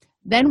moment,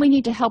 then we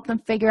need to help them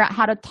figure out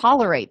how to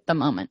tolerate the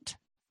moment.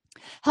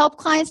 Help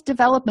clients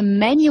develop a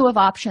menu of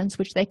options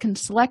which they can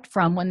select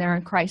from when they're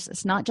in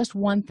crisis, not just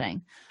one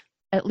thing,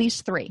 at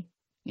least 3.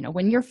 You know,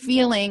 when you're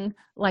feeling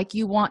like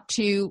you want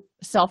to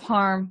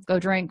self-harm, go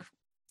drink,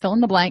 fill in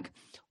the blank,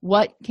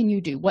 what can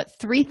you do? What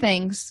 3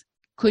 things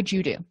could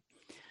you do?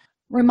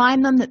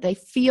 Remind them that they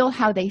feel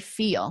how they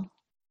feel,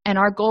 and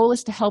our goal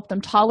is to help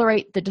them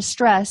tolerate the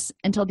distress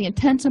until the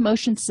intense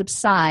emotions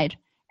subside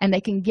and they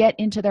can get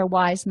into their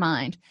wise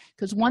mind.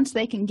 Because once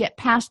they can get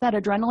past that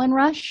adrenaline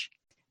rush,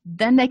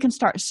 then they can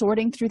start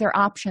sorting through their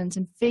options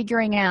and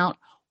figuring out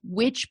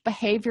which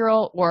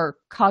behavioral or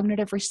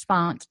cognitive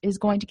response is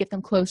going to get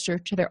them closer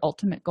to their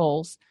ultimate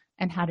goals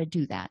and how to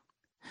do that.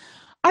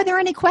 Are there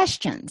any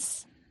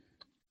questions?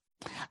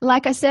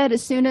 Like I said,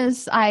 as soon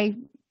as I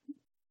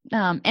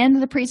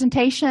end the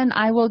presentation,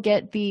 I will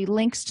get the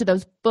links to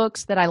those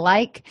books that I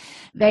like.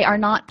 They are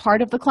not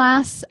part of the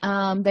class.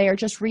 They are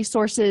just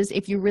resources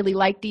if you really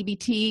like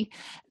DBT.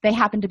 They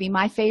happen to be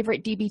my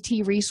favorite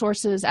DBT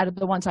resources out of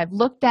the ones I've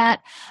looked at.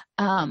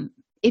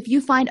 If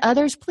you find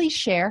others, please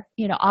share.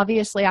 You know,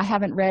 obviously, I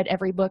haven't read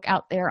every book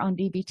out there on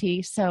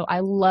DBT, so I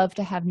love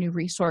to have new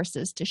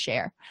resources to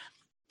share.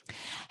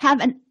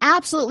 Have an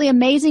absolutely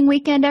amazing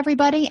weekend,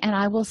 everybody, and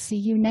I will see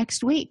you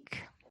next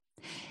week.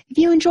 If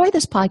you enjoy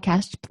this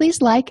podcast,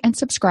 please like and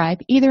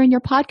subscribe either in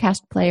your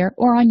podcast player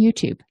or on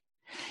YouTube.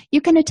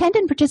 You can attend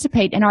and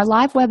participate in our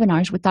live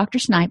webinars with Dr.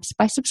 Snipes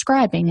by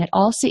subscribing at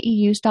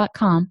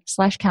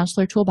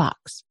allceus.com/counselor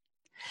toolbox.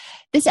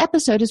 This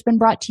episode has been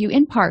brought to you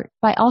in part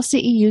by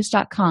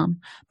allceus.com,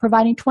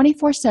 providing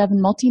 24/7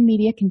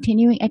 multimedia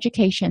continuing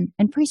education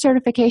and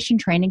pre-certification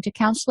training to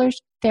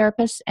counselors,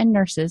 therapists, and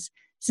nurses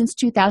since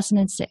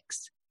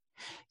 2006.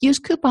 Use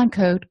coupon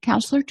code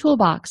Counselor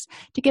Toolbox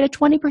to get a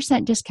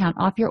 20% discount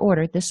off your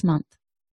order this month.